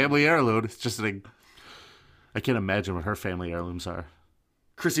a family heirloom. It's just I can't imagine what her family heirlooms are.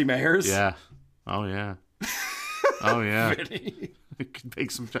 Chrissy Mayer's? Yeah. Oh, yeah. Oh, yeah. Make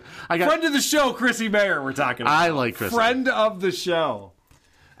some. Friend of the show, Chrissy Mayer, we're talking about. I like Chrissy. Friend of the show.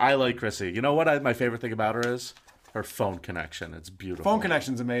 I like Chrissy. You know what my favorite thing about her is? Her phone connection. It's beautiful. Phone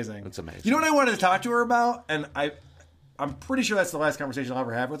connection's amazing. It's amazing. You know what I wanted to talk to her about? And I'm pretty sure that's the last conversation I'll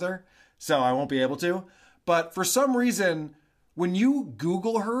ever have with her, so I won't be able to. But for some reason, when you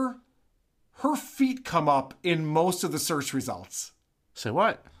Google her feet come up in most of the search results. Say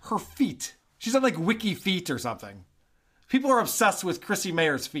what? Her feet. She's on like Wiki Feet or something. People are obsessed with Chrissy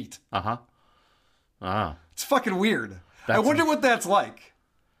Mayer's feet. Uh-huh. Ah. It's fucking weird. I wonder what that's like.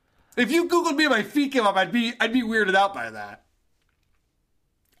 If you Googled me and my feet came up, I'd be weirded out by that.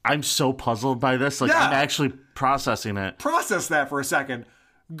 I'm so puzzled by this. I'm actually processing it. Process that for a second.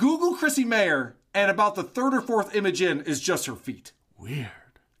 Google Chrissy Mayer, and about the third or fourth image in is just her feet. Weird.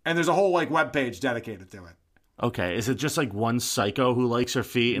 And there's a whole web page dedicated to it. Okay, is it just one psycho who likes her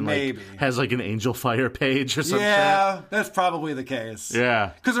feet and Maybe. Has an Angel Fire page or something? Yeah, that's probably the case.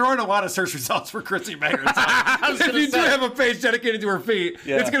 Yeah. Because there aren't a lot of search results for Chrissy Mayer. So if you do have a page dedicated to her feet,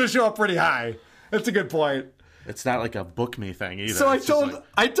 it's going to show up pretty high. That's a good point. It's not like a book me thing either. So I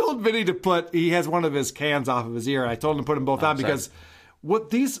told Vinny he has one of his cans off of his ear, and I told him to put them both on because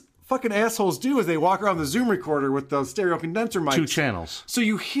what these fucking assholes do is they walk around the Zoom recorder with those stereo condenser mics. 2 channels. So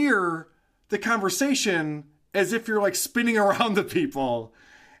you hear the conversation as if you're spinning around the people.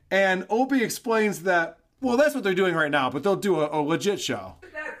 And Opie explains that, well, that's what they're doing right now, but they'll do a legit show.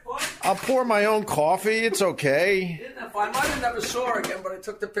 I'll pour my own coffee. It's okay. Isn't that fun? I might have never saw her again, but I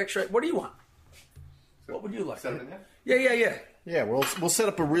took the picture. What do you want? What would you like? Yeah. Yeah, we'll set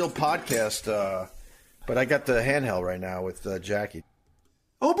up a real podcast, but I got the handheld right now with Jackie.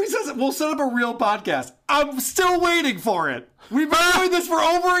 Opie says we'll set up a real podcast. I'm still waiting for it. We've been doing this for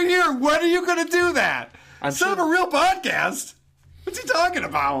over a year. When are you going to do that? Set up a real podcast? What's he talking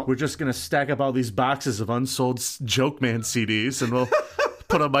about? We're just going to stack up all these boxes of unsold Joke Man CDs, and we'll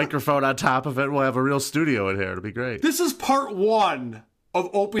put a microphone on top of it. We'll have a real studio in here. It'll be great. This is part 1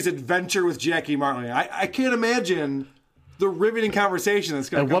 of Opie's adventure with Jackie Martling. I can't imagine the riveting conversation that's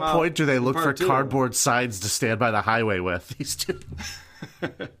going to come out. At what point do they look for 2. cardboard signs to stand by the highway with? These two.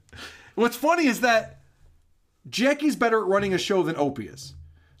 What's funny is that Jackie's better at running a show than Opie is.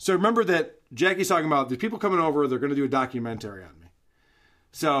 So remember that Jackie's talking about the people coming over, they're going to do a documentary on me.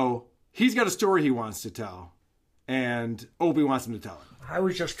 So he's got a story he wants to tell, and Opie wants him to tell it. I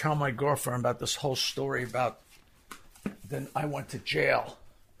was just telling my girlfriend about this whole story about then I went to jail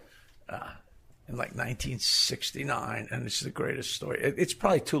in 1969, and it's the greatest story. It's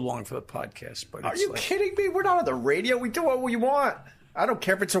probably too long for the podcast. But Are you kidding me? We're not on the radio. We do what we want. I don't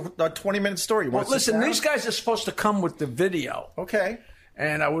care if it's a 20-minute story. Well, listen, these guys are supposed to come with the video. Okay.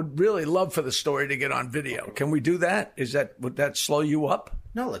 And I would really love for the story to get on video. Can we do that? Would that slow you up?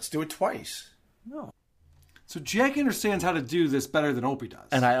 No, let's do it twice. No. So Jackie understands how to do this better than Opie does.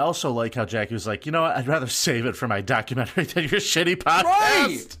 And I also like how Jackie was like, you know what? I'd rather save it for my documentary than your shitty podcast.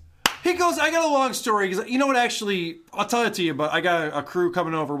 Right. He goes, I got a long story. He's like, you know what? Actually, I'll tell it to you, but I got a crew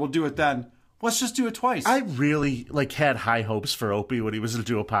coming over. We'll do it then. Let's just do it twice. I really had high hopes for Opie when he was going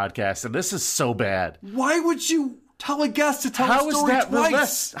to do a podcast, and this is so bad. Why would you tell a guest to tell a story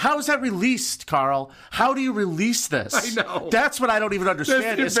twice? How is that released, Carl? How do you release this? I know. That's what I don't even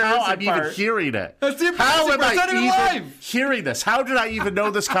understand, is how I'm even hearing it. That's the embarrassing part. It's not even live. Hearing this? How did I even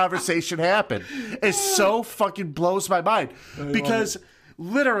know this conversation happened? It so fucking blows my mind. Because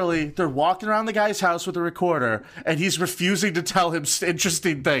literally, they're walking around the guy's house with a recorder, and he's refusing to tell him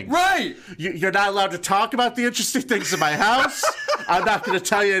interesting things. Right. You're not allowed to talk about the interesting things in my house. I'm not going to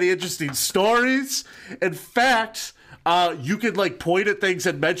tell you any interesting stories. In fact, you could point at things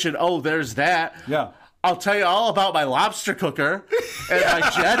and mention, oh, there's that. Yeah. I'll tell you all about my lobster cooker and my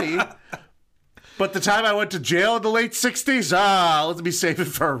jetty. But the time I went to jail in the late 60s, let me save it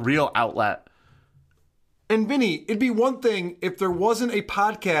for a real outlet. And Vinny, it'd be one thing if there wasn't a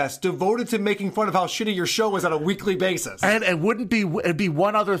podcast devoted to making fun of how shitty your show was on a weekly basis. And it'd be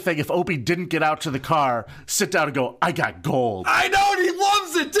one other thing if Opie didn't get out to the car, sit down and go, I got gold. I know, and he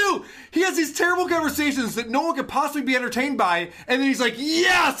loves it too. He has these terrible conversations that no one could possibly be entertained by, and then he's like,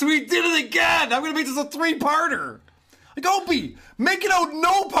 yes, we did it again. I'm going to make this a 3-parter. Like, Opie, make it a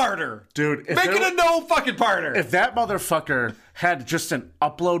no-parter. Dude. Make it a no fucking parter. If that motherfucker had just an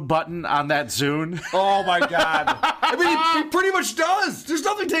upload button on that Zune. Oh, my God. I mean, he pretty much does. There's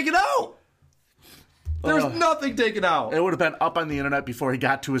nothing taken out. There's nothing taken out. It would have been up on the internet before he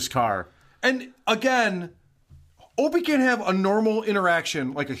got to his car. And, again, Opie can't have a normal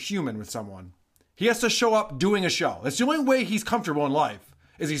interaction like a human with someone. He has to show up doing a show. That's the only way he's comfortable in life,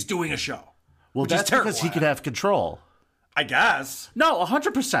 is he's doing a show. Well, that's because he could have control. I guess. No,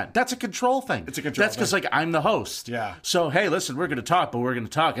 100%. That's a control thing. It's a control That's because, like, I'm the host. Yeah. So, hey, listen, we're going to talk, but we're going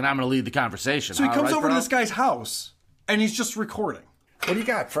to talk, and I'm going to lead the conversation. So he comes over bro? to this guy's house, and he's just recording. What do you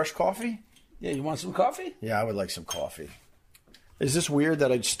got? Fresh coffee? Yeah, you want some coffee? Yeah, I would like some coffee. Is this weird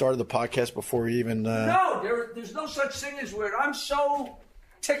that I started the podcast before we even... No, there's no such thing as weird. I'm so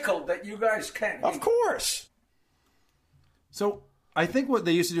tickled that you guys can. Of course. So I think what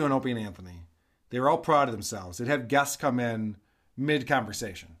they used to do on Opie and Anthony, they were all proud of themselves. They'd have guests come in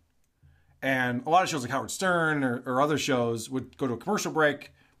mid-conversation. And a lot of shows like Howard Stern or other shows would go to a commercial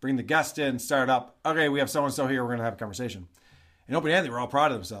break, bring the guest in, start up. Okay, we have so-and-so here. We're going to have a conversation. And Opie and Anthony were all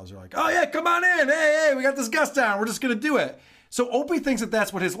proud of themselves. They're like, oh, yeah, come on in. Hey, we got this guest down. We're just going to do it. So Opie thinks that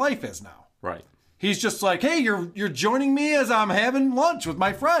that's what his life is now. Right. He's just like, hey, you're joining me as I'm having lunch with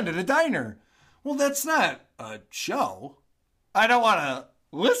my friend at a diner. Well, that's not a show. I don't want to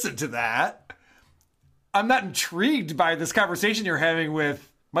listen to that. I'm not intrigued by this conversation you're having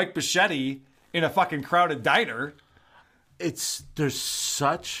with Mike Bichetti in a fucking crowded diner. There's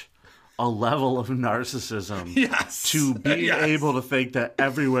such a level of narcissism to be able to think that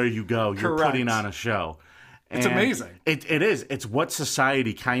everywhere you go, you're putting on a show. It's amazing. It is. It's what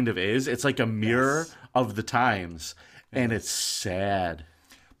society kind of is. It's like a mirror of the times, and it's sad.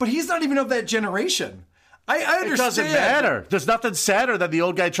 But he's not even of that generation. I understand. It doesn't matter. There's nothing sadder than the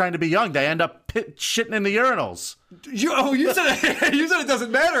old guy trying to be young. They end up shitting in the urinals. You said it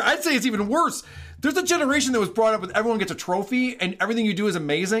doesn't matter. I'd say it's even worse. There's a generation that was brought up with everyone gets a trophy and everything you do is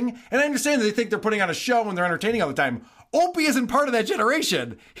amazing. And I understand that they think they're putting on a show and they're entertaining all the time. Opie isn't part of that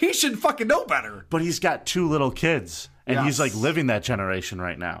generation. He should fucking know better. But he's got 2 little kids, and he's like living that generation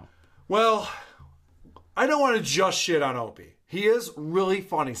right now. Well, I don't want to just shit on Opie. He is really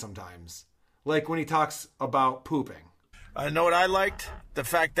funny sometimes. Like when he talks about pooping. I know what I liked? The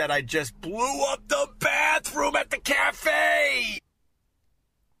fact that I just blew up the bathroom at the cafe.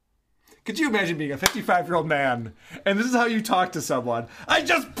 Could you imagine being a 55-year-old man and this is how you talk to someone? I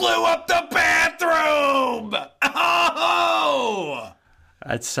just blew up the bathroom! Oh!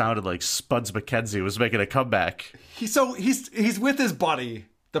 That sounded like Spuds McKenzie was making a comeback. He's with his buddy,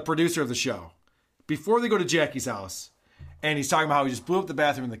 the producer of the show, before they go to Jackie's house. And he's talking about how he just blew up the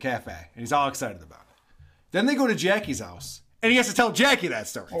bathroom in the cafe. And he's all excited about it. Then they go to Jackie's house. And he has to tell Jackie that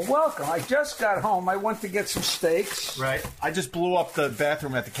story. Well, welcome. I just got home. I went to get some steaks. Right. I just blew up the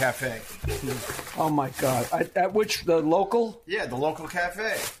bathroom at the cafe. Oh, my God. The local? Yeah, the local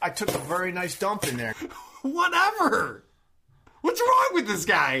cafe. I took a very nice dump in there. Whatever. What's wrong with this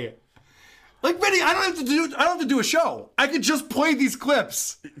guy? Like, Vinny, I don't have to do a show. I could just play these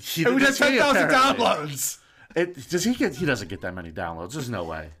clips. And we'd have 10,000 downloads. He doesn't get that many downloads. There's no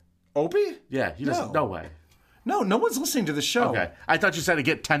way. Opie? Yeah, he doesn't. No way. No one's listening to the show. Okay. I thought you said to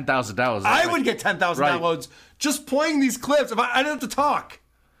get 10,000 downloads. I would get 10,000 downloads just playing these clips. If I don't have to talk.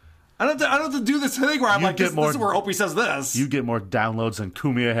 I don't have to do this thing where I'm like, this is where Opie says this. You get more downloads than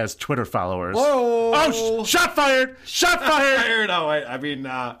Kumia has Twitter followers. Whoa. Oh, shot fired. Shot fired. No, I mean,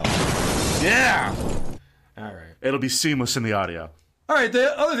 yeah. All right. It'll be seamless in the audio. All right,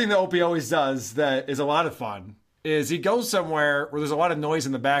 the other thing that Opie always does that is a lot of fun is he goes somewhere where there's a lot of noise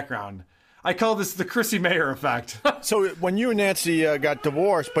in the background. I call this the Chrissy Mayer effect. So when you and Nancy got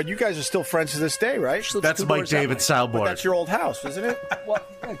divorced, but you guys are still friends to this day, right? That's Mike David soundboard. But that's your old house, isn't it? Well,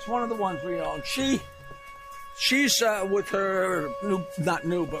 it's one of the ones we own. She's with her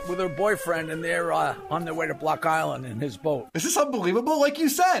with her boyfriend, and they're on their way to Block Island in his boat. Is this unbelievable? Like you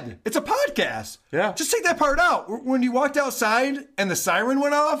said, it's a podcast. Yeah. Just take that part out. When you walked outside and the siren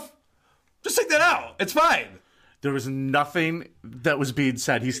went off, just take that out. It's fine. There was nothing that was being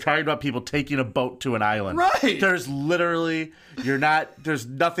said. He's talking about people taking a boat to an island. Right. There's literally, there's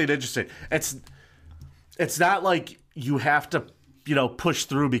nothing interesting. It's not like you have to, push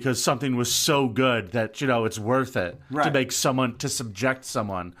through because something was so good that, it's worth it to subject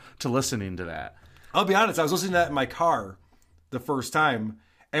someone to listening to that. I'll be honest, I was listening to that in my car the first time,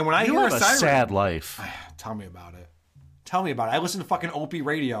 and when I You hear have a a siren, sad life. Tell me about it. Tell me about it. I listen to fucking Opie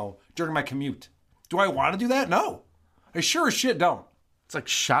radio during my commute. Do I want to do that? No. I sure as shit don't. It's like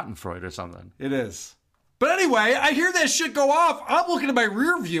Schadenfreude or something. It is. But anyway, I hear that shit go off. I'm looking at my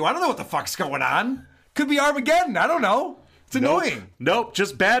rear view. I don't know what the fuck's going on. Could be Armageddon. I don't know. It's annoying. Nope.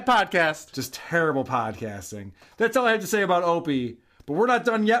 Just bad podcast. Just terrible podcasting. That's all I have to say about Opie. But we're not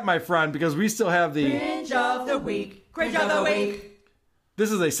done yet, my friend, because we still have the Cringe of the week. Cringe of the week.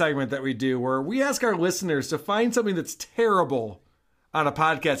 This is a segment that we do where we ask our listeners to find something that's terrible on a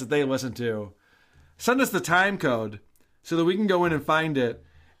podcast that they listen to. Send us the time code so that we can go in and find it.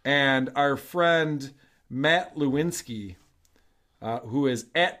 And our friend Matt Lewinsky, who is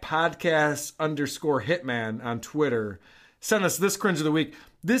at podcast_hitman on Twitter, sent us this cringe of the week.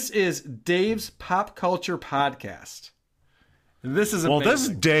 This is Dave's Pop Culture Podcast. This is amazing. Well, this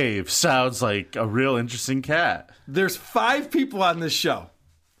Dave sounds like a real interesting cat. There's 5 people on this show.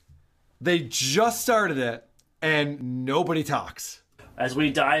 They just started it, and nobody talks. As we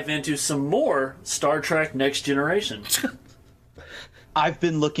dive into some more Star Trek Next Generation. I've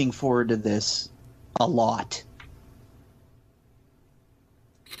been looking forward to this a lot.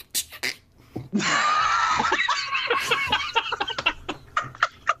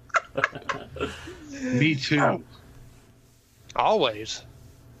 Me too. Always.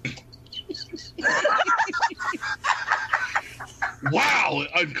 Wow,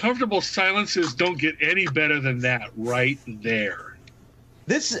 uncomfortable silences don't get any better than that right there.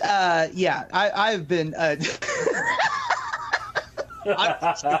 This, yeah, I've been. I'm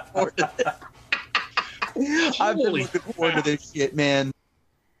looking forward to this. I've been looking forward to this shit, man.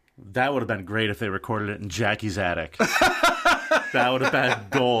 That would have been great if they recorded it in Jackie's attic. That would have been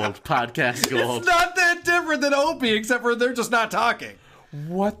gold. Podcast gold. It's not that different than Opie, except for they're just not talking.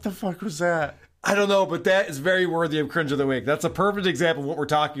 What the fuck was that? I don't know, but that is very worthy of cringe of the week. That's a perfect example of what we're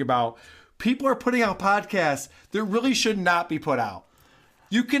talking about. People are putting out podcasts that really should not be put out.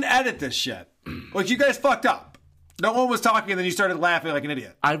 You can edit this shit. Like, you guys fucked up. No one was talking, and then you started laughing like an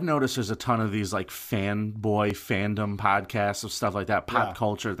idiot. I've noticed there's a ton of these like fanboy fandom podcasts of stuff like that, pop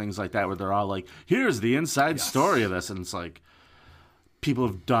culture, things like that, where they're all like, here's the inside story of this. And it's like, people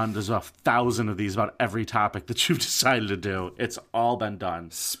have done, there's 1,000 of these about every topic that you've decided to do. It's all been done.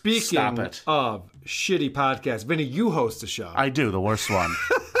 Speaking of shitty podcasts, Vinny, you host a show. I do, the worst one.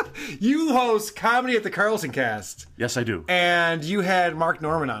 You host Comedy at the Carlson Cast. Yes, I do. And you had Mark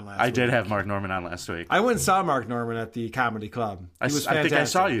Norman on last week. I did have Mark Norman on last week. I went and saw Mark Norman at the Comedy Club. He was fantastic. I think I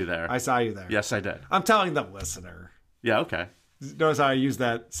saw you there. I saw you there. Yes, I did. I'm telling the listener. Yeah, okay. Notice how I use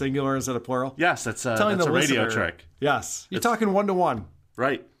that singular instead of plural? Yes, that's a radio trick. Yes. You're talking one-to-one.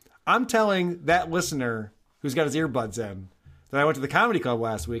 Right. I'm telling that listener who's got his earbuds in that I went to the Comedy Club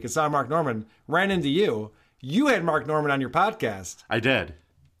last week and saw Mark Norman, ran into you. You had Mark Norman on your podcast. I did.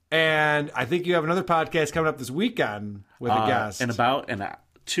 And I think you have another podcast coming up this weekend with a guest. In about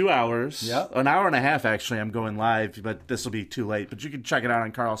 2 hours. Yep. An hour and a half, actually. I'm going live, but this will be too late. But you can check it out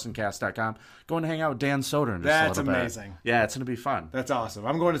on carlsoncast.com. Go and hang out with Dan Soder in just That's a little amazing. bit. Yeah, it's going to be fun. That's awesome.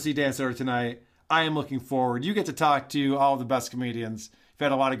 I'm going to see Dan Soder tonight. I am looking forward. You get to talk to all of the best comedians. You've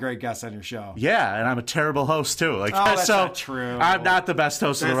had a lot of great guests on your show. Yeah, and I'm a terrible host, too. Like, that's not true. I'm not the best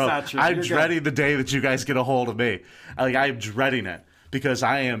host in the world. That's not true. I'm You're dreading the day that you guys get a hold of me. Like, I'm dreading it. Because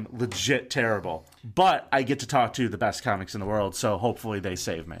I am legit terrible. But I get to talk to the best comics in the world, so hopefully they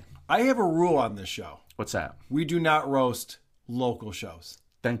save me. I have a rule on this show. What's that? We do not roast local shows.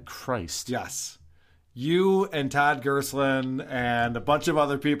 Thank Christ. Yes. You and Todd Gerslin and a bunch of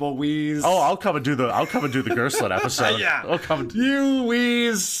other people, Wheeze. Oh, I'll come and do the Gerslin episode. Yeah. I'll come. You,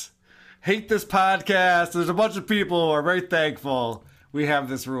 Wheeze, hate this podcast. There's a bunch of people who are very thankful we have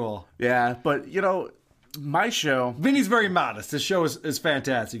this rule. Yeah, but my show. Vinny's very modest. His show is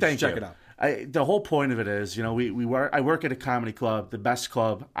fantastic. Thank you. Check it out. The whole point of it is, I work at a comedy club, the best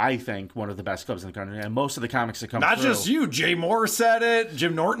club, I think, one of the best clubs in the country, and most of the comics that come Not through. just you. Jay Moore said it.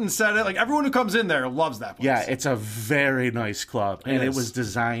 Jim Norton said it. Like, everyone who comes in there loves that place. Yeah, it's a very nice club, and it was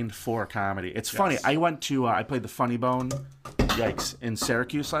designed for comedy. It's funny. I went to, I played the Funny Bone, in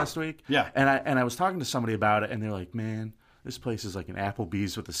Syracuse last week. Yeah. And I was talking to somebody about it, and they're like, man, this place is like an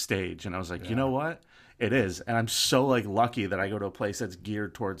Applebee's with a stage. And I was like, you know what? It is. And I'm so lucky that I go to a place that's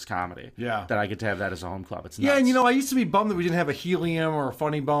geared towards comedy. Yeah. That I get to have that as a home club. It's nuts. Yeah, and I used to be bummed that we didn't have a Helium or a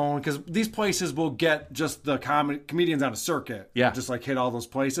Funny Bone, because these places will get just the comedians on a circuit. Yeah. Just hit all those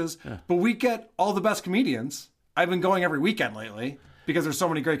places. Yeah. But we get all the best comedians. I've been going every weekend lately because there's so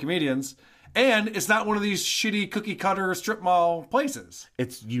many great comedians. And it's not one of these shitty cookie cutter strip mall places.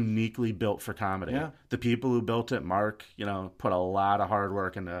 It's uniquely built for comedy. Yeah. The people who built it, Mark, put a lot of hard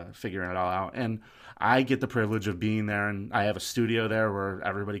work into figuring it all out. And I get the privilege of being there, and I have a studio there where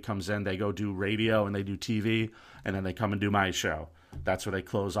everybody comes in. They go do radio and they do TV, and then they come and do my show. That's where they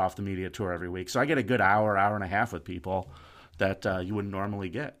close off the media tour every week. So I get a good hour and a half with people that you wouldn't normally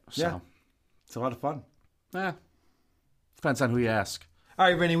get. So. Yeah. It's a lot of fun. Depends on who you ask. All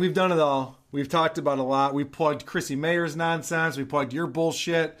right, Vinny, we've done it all. We've talked about a lot. We plugged Chrissy Mayer's nonsense. We plugged your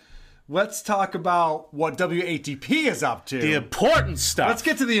bullshit. Let's talk about what WATP is up to. The important stuff. Let's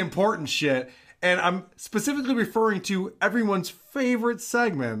get to the important shit. And I'm specifically referring to everyone's favorite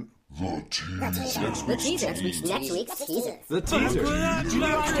segment. The teaser. The teaser. Next week's teaser. The teaser. The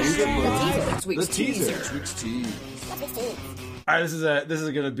teaser. All right, this is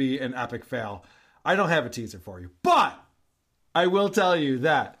going to be an epic fail. I don't have a teaser for you, but I will tell you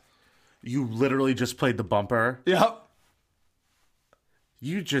that you literally just played the bumper. Yep.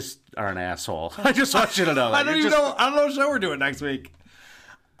 You just are an asshole. I just want you to know that. I don't know what show we're doing next week.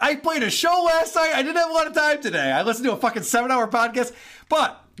 I played a show last night. I didn't have a lot of time today. I listened to a fucking 7-hour podcast.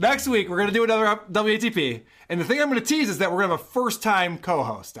 But next week, we're going to do another WATP. And the thing I'm going to tease is that we're going to have a first-time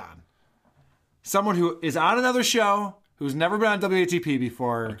co-host on. Someone who is on another show, who's never been on WATP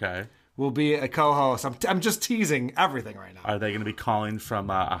before. Okay. Will be a co-host. I'm just teasing everything right now. Are they going to be calling from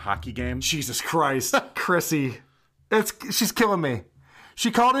a hockey game? Jesus Christ. Chrissy. She's killing me.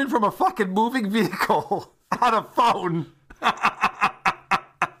 She called in from a fucking moving vehicle on a phone.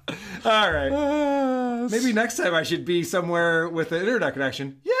 All right. Maybe next time I should be somewhere with an internet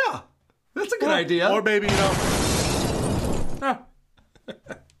connection. Yeah. That's a good idea. Or maybe,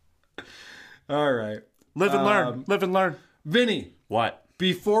 All right. Live and learn. Live and learn. Vinny. What?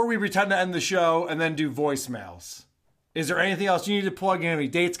 Before we pretend to end the show and then do voicemails, is there anything else you need to plug in? Any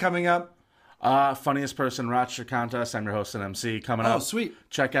dates coming up? Funniest Person Rochester Contest. I'm your host and MC coming up. Oh, sweet.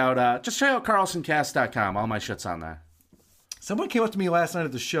 Check out carlsoncast.com. All my shit's on there. Someone came up to me last night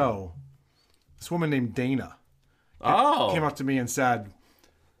at the show. This woman named Dana. Came up to me and said,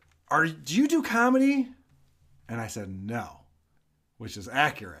 do you do comedy? And I said, no, which is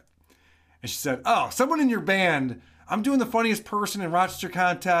accurate. And she said, someone in your band, I'm doing the Funniest Person in Rochester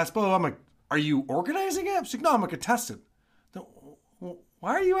Contest. Blah, blah, blah. I'm like, are you organizing it? She's like, no, I'm a contestant.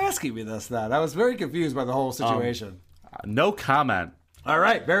 Why are you asking me this then? I was very confused by the whole situation. No comment. All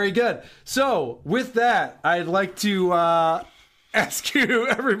right, very good. So, with that, I'd like to ask you,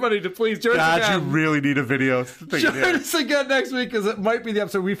 everybody, to please join us again. God, you really need a video. Join us again next week, because it might be the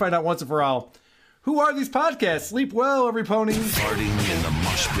episode we find out once and for all. Who are these podcasts? Sleep well, every pony. Farting in the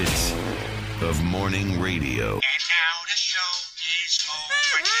mosh pits of morning radio.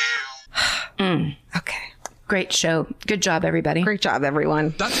 Okay. Great show. Good job, everybody. Great job,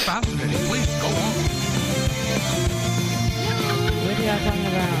 everyone. That's fascinating. Please, go on. What are y'all talking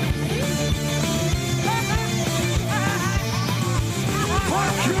about?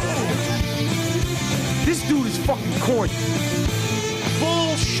 This dude is fucking corny.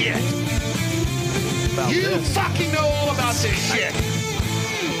 Bullshit. You fucking know all about this shit.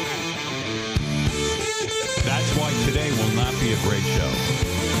 That's why today will not be a great show.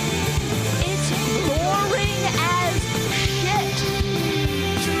 It's boring as shit.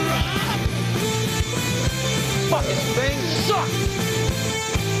 Fucking thing sucks.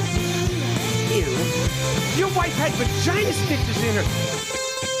 Ew. Your wife had vagina stitches in her.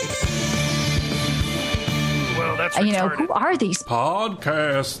 Well, that's retarded. Who are these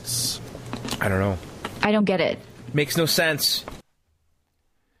Podcasts. I don't know. I don't get it. Makes no sense.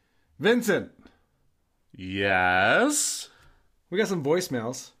 Vincent. Yes? We got some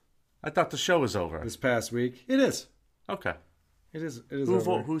voicemails. I thought the show was over. This past week. It is. Okay. It is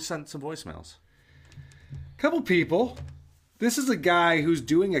over. Who sent some voicemails? Couple people. This is a guy who's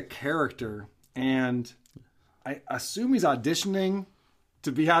doing a character, and I assume he's auditioning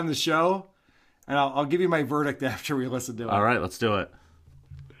to be on the show. And I'll give you my verdict after we listen to it. All right, let's do it.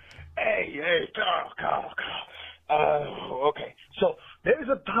 Hey, Carl. Okay, so there's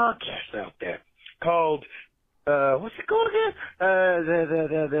a podcast out there called, what's it called again?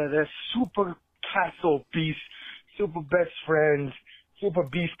 The Super Castle Beast, Super Best Friends, Super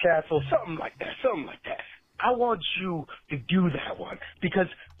Beast Castle, something like that. I want you to do that one because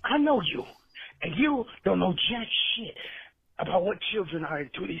I know you, and you don't know jack shit about what children are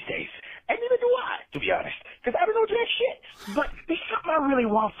into these days. And neither do I, to be honest, because I don't know jack shit. But there's something I really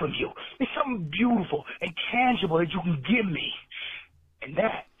want from you. There's something beautiful and tangible that you can give me. And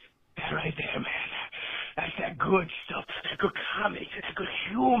that right there, man, that's that good stuff, that good comedy, that good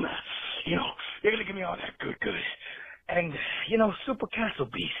humor. You're going to give me all that good. And, Super Castle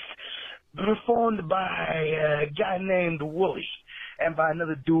Beast, performed by a guy named Wooly and by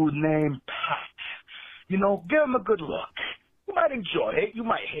another dude named Pat. You know, give him a good look. You might enjoy it, you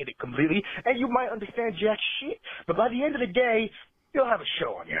might hate it completely, and you might understand jack shit, but by the end of the day, you'll have a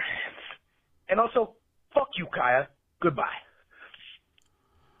show on your hands. And also, fuck you, Kaya. Goodbye.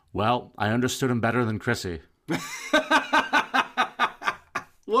 Well, I understood him better than Chrissy.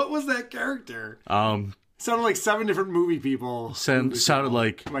 What was that character? Sounded like 7 different movie people. Sounded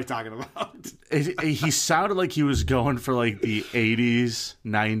like... What am I talking about? He sounded like he was going for like the 80s,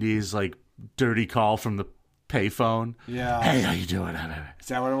 90s, like dirty call from the payphone. Yeah. Hey, how you doing? Is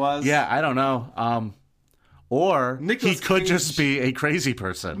that what it was? Yeah, I don't know. Or Nicolas he could Cage. Just be a crazy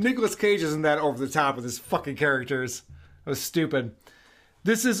person. Nicolas Cage isn't that over the top with his fucking characters. It was stupid.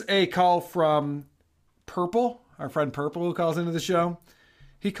 This is a call from Purple, our friend Purple, who calls into the show.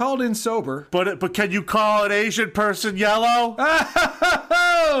 He called in sober. But can you call an Asian person yellow?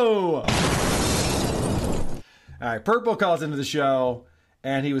 Oh! All right, Purple calls into the show,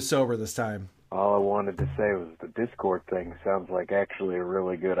 and he was sober this time. All I wanted to say was the Discord thing sounds like actually a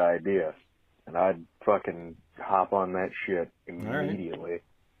really good idea. And I'd fucking hop on that shit immediately.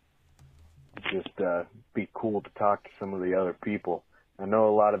 Just be cool to talk to some of the other people. I know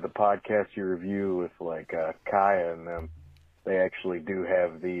a lot of the podcasts you review with like Kaya and them, they actually do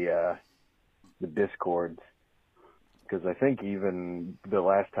have the Discords. Because I think even the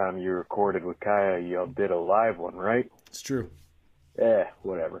last time you recorded with Kaya, y'all did a live one, right? It's true.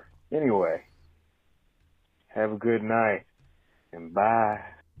 Whatever. Anyway, have a good night, and bye.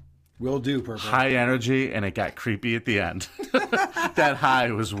 Will do, Purple. High energy, and it got creepy at the end. That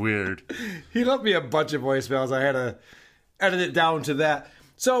high was weird. He left me a bunch of voicemails. I had to edit it down to that.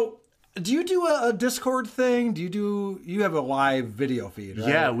 So, do you do a Discord thing? You have a live video feed, right?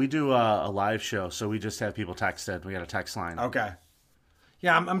 Yeah, we do a live show, so we just have people texted. We got a text line. Okay.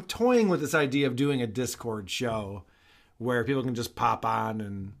 Yeah, I'm toying with this idea of doing a Discord show where people can just pop on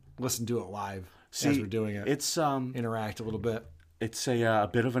and listen to it live as we're doing it. It's interact a little bit. It's a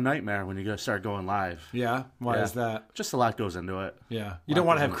bit of a nightmare when you start going live. Yeah? Why is that? Just a lot goes into it. Yeah. You don't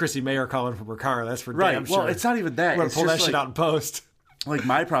want to have Chrissy Mayer calling from her car. That's for damn sure. Well, it's not even that. You want to pull that shit out in post. Like,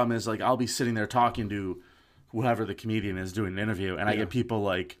 my problem is, like, I'll be sitting there talking to whoever the comedian is doing an interview, and I get people,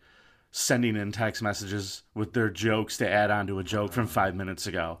 like, sending in text messages with their jokes to add on to a joke from 5 minutes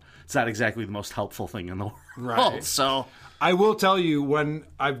ago. It's not exactly the most helpful thing in the world. Right. So I will tell you, when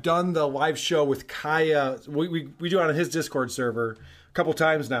I've done the live show with Kaya, we do it on his Discord server a couple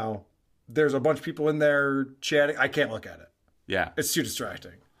times now. There's a bunch of people in there chatting. I can't look at it. Yeah. It's too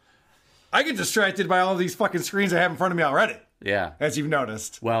distracting. I get distracted by all of these fucking screens I have in front of me already. Yeah. As you've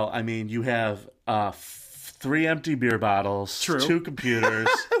noticed. Well, I mean, you have 3 empty beer bottles, True. 2 computers.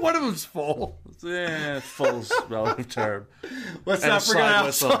 One of them's full. Full's relative term. Let's And not a forget I slide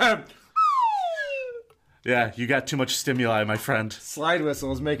also whistle. have... Yeah, you got too much stimuli, my friend. Slide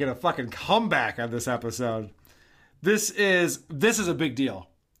Whistle is making a fucking comeback on this episode. This is a big deal.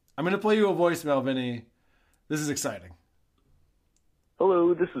 I'm going to play you a voicemail, Vinny. This is exciting.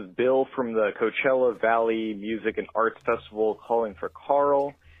 Hello, this is Bill from the Coachella Valley Music and Arts Festival calling for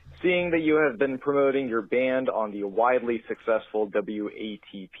Carl. Seeing that you have been promoting your band on the widely successful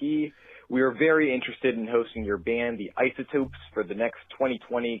WATP, we are very interested in hosting your band, the Isotopes, for the next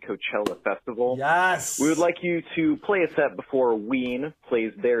 2020 Coachella Festival. Yes! We would like you to play a set before Ween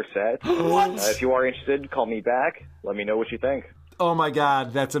plays their set. What? If you are interested, call me back. Let me know what you think. Oh my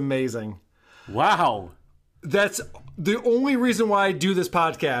God, that's amazing. Wow. That's the only reason why I do this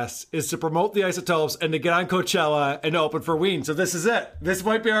podcast is to promote the Isotopes and to get on Coachella and to open for Ween. So this is it. This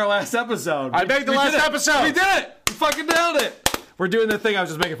might be our last episode. I made the last episode. We did it. We fucking nailed it. We're doing the thing I was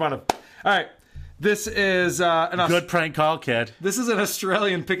just making fun of. All right. This is good prank call, kid. This is an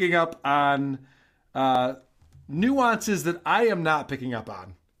Australian picking up on nuances that I am not picking up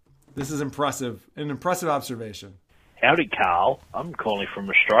on. This is impressive. An impressive observation. Howdy, Carl. I'm calling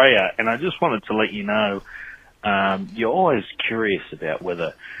from Australia, and I just wanted to let you know you're always curious about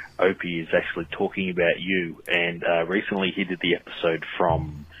whether Opie is actually talking about you, and recently he did the episode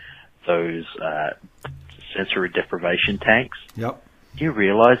from those sensory deprivation tanks. Yep. Do you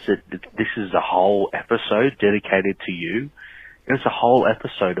realize that this is a whole episode dedicated to you? It's a whole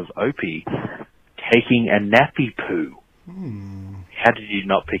episode of Opie taking a nappy poo. How did you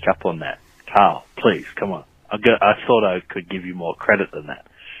not pick up on that? Carl, please, come on. I thought I could give you more credit than that.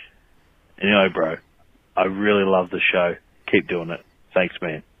 Anyway, bro, I really love the show. Keep doing it. Thanks,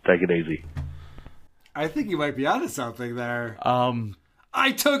 man. Take it easy. I think you might be onto something there.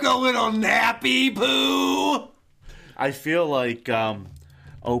 I took a little nappy poo. I feel like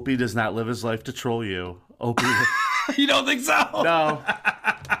Opie does not live his life to troll you. Opie, You don't think so? no,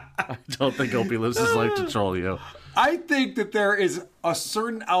 I don't think Opie lives his life to troll you. I think that there is a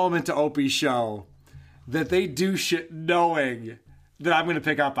certain element to Opie's show that they do shit knowing that I'm going to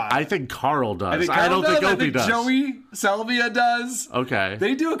pick up on. I think Carl does. I don't think Opie does. Joey Selvia does. Okay.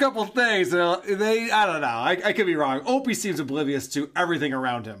 They do a couple things. I don't know. I could be wrong. Opie seems oblivious to everything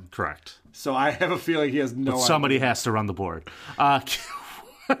around him. Correct. So I have a feeling he has no idea. Somebody has to run the board. What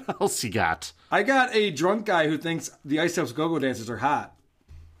else you got? I got a drunk guy who thinks the Ice House go-go dancers are hot.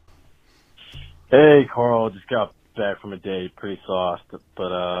 Hey, Carl. Just got back from a date. Pretty sauced.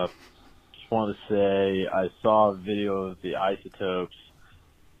 But just wanted to say I saw a video of the Isotopes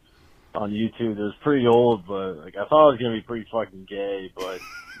on YouTube. It was pretty old, but like I thought it was going to be pretty fucking gay, but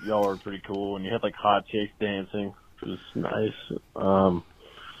y'all were pretty cool. And you had like hot chicks dancing, which was nice.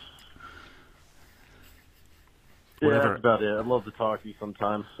 Yeah, that's about it. I'd love to talk to you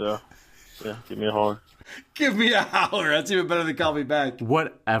sometime, so yeah, give me a holler. Give me a holler. That's even better than call me back.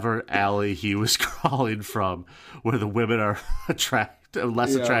 Whatever alley he was crawling from, where the women are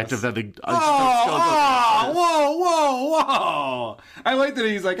less attractive than the whoa. I like that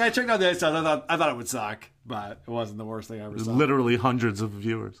he's like, I checked out the Ice House. I thought it would suck, but it wasn't the worst thing I ever saw. Literally hundreds of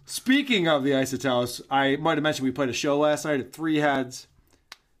viewers. Speaking of the Ice House, I might have mentioned we played a show last night at Three Heads.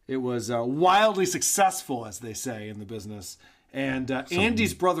 It was wildly successful, as they say in the business. And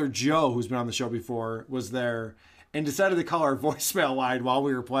Andy's brother Joe, who's been on the show before, was there and decided to call our voicemail line while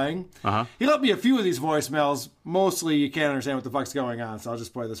we were playing. He left me a few of these voicemails. Mostly you can't understand what the fuck's going on, so I'll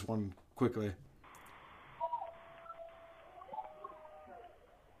just play this one quickly.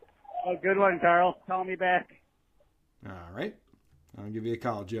 Oh, good one, Carl. Call me back. All right. I'll give you a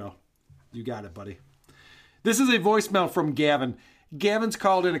call, Joe. You got it, buddy. This is a voicemail from Gavin. Gavin's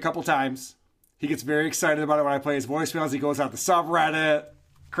called in a couple times. He gets very excited about it when I play his voicemails. He goes out to subreddit,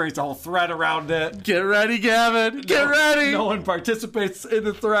 creates a whole thread around it. Get ready, Gavin. Get ready. No one participates in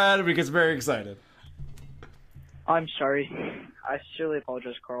the thread, and he gets very excited. I'm sorry. I sincerely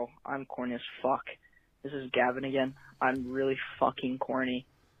apologize, Carl. I'm corny as fuck. This is Gavin again. I'm really fucking corny.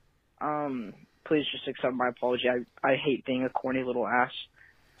 Please just accept my apology. I hate being a corny little ass.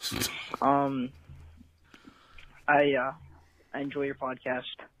 I enjoy your podcast.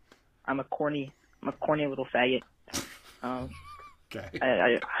 I'm a corny little faggot.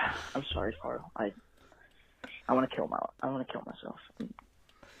 Okay. I'm sorry, Carl. I want to kill myself.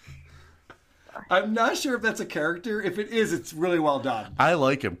 I'm not sure if that's a character. If it is, it's really well done. I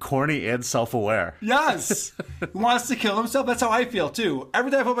like him. Corny and self-aware. Yes. He wants to kill himself. That's how I feel, too. Every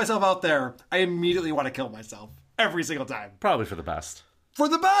time I put myself out there, I immediately want to kill myself. Every single time. Probably for the best. For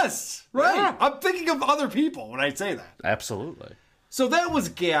the best, right? Yeah. I'm thinking of other people when I say that. Absolutely. So that was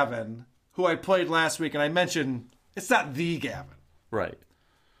Gavin, who I played last week, and I mentioned it's not the Gavin. Right.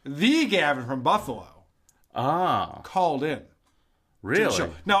 The Gavin from Buffalo. Called in. Really?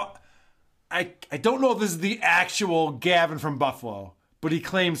 Now, I don't know if this is the actual Gavin from Buffalo, but he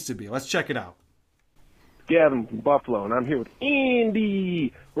claims to be. Let's check it out. Gavin from Buffalo, and I'm here with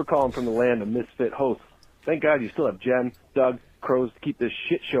Andy. We're calling from the land of misfit hosts. Thank God you still have Jen, Doug, Crows to keep this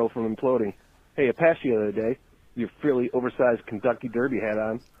shit show from imploding. Hey, I passed you the other day. Your fairly oversized Kentucky Derby hat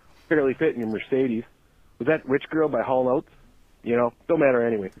on. Fairly fit in your Mercedes. Was that Rich Girl by Hall Notes? You know, don't matter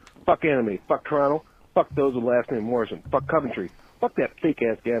anyway. Fuck anime. Fuck Toronto. Fuck those with last name Morrison. Fuck Coventry. Fuck that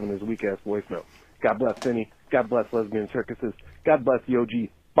fake-ass Gavin and his weak-ass voicemail. God bless Finney. God bless lesbian circuses. God bless the OG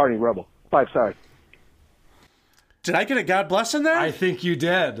Barney Rubble. 5 stars. Did I get a God bless in there? I think you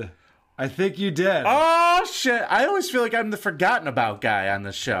did. Oh, shit. I always feel like I'm the forgotten about guy on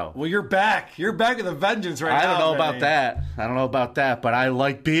this show. Well, you're back. You're back with a vengeance right now. I don't know about that, but I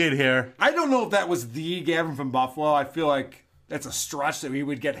like being here. I don't know if that was the Gavin from Buffalo. I feel like that's a stretch that we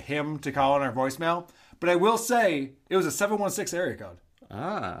would get him to call on our voicemail. But I will say it was a 716 area code.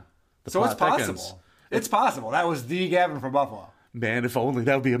 So it's possible. It's possible. That was the Gavin from Buffalo. Man, if only.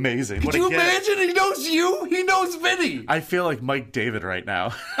 That would be amazing. Could you imagine? He knows you. He knows Vinny. I feel like Mike David right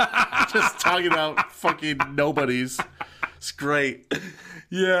now. Just talking about fucking nobodies. It's great.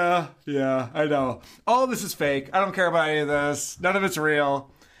 Yeah, I know. All this is fake. I don't care about any of this. None of it's real.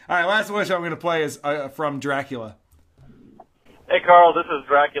 All right, last voice I'm going to play is from Dracula. Hey, Carl, this is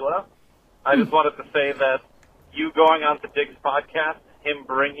Dracula. I just wanted to say that you going on to Dig's podcast, him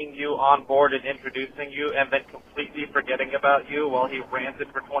bringing you on board and introducing you and then completely forgetting about you while he ranted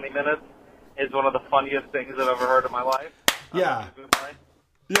for 20 minutes is one of the funniest things I've ever heard in my life. Yeah.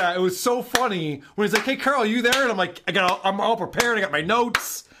 Yeah, it was so funny when he's like, "Hey, Carl, you there?" And I'm like, I'm all prepared. I got my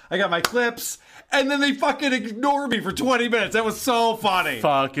notes. I got my clips. And then they fucking ignore me for 20 minutes. That was so funny.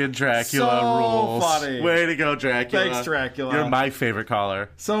 Fucking Dracula rules. Funny. Way to go, Dracula. Thanks, Dracula. You're my favorite caller.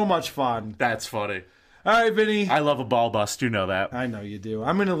 So much fun. That's funny. All right, Vinny. I love a ball bust. You know that. I know you do.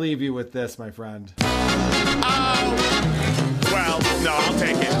 I'm going to leave you with this, my friend. Well, no, I'll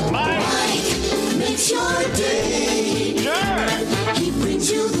take it. Mike makes your day. Sure. He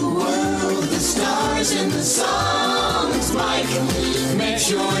brings you the world, the stars and the songs. Mike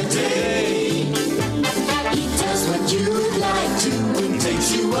makes your day. He does what you'd like to and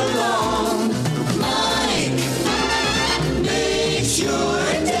takes you along. Mike makes your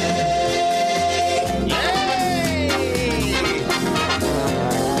day.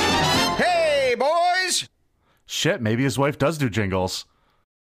 Hey, boys! Shit, maybe his wife does do jingles.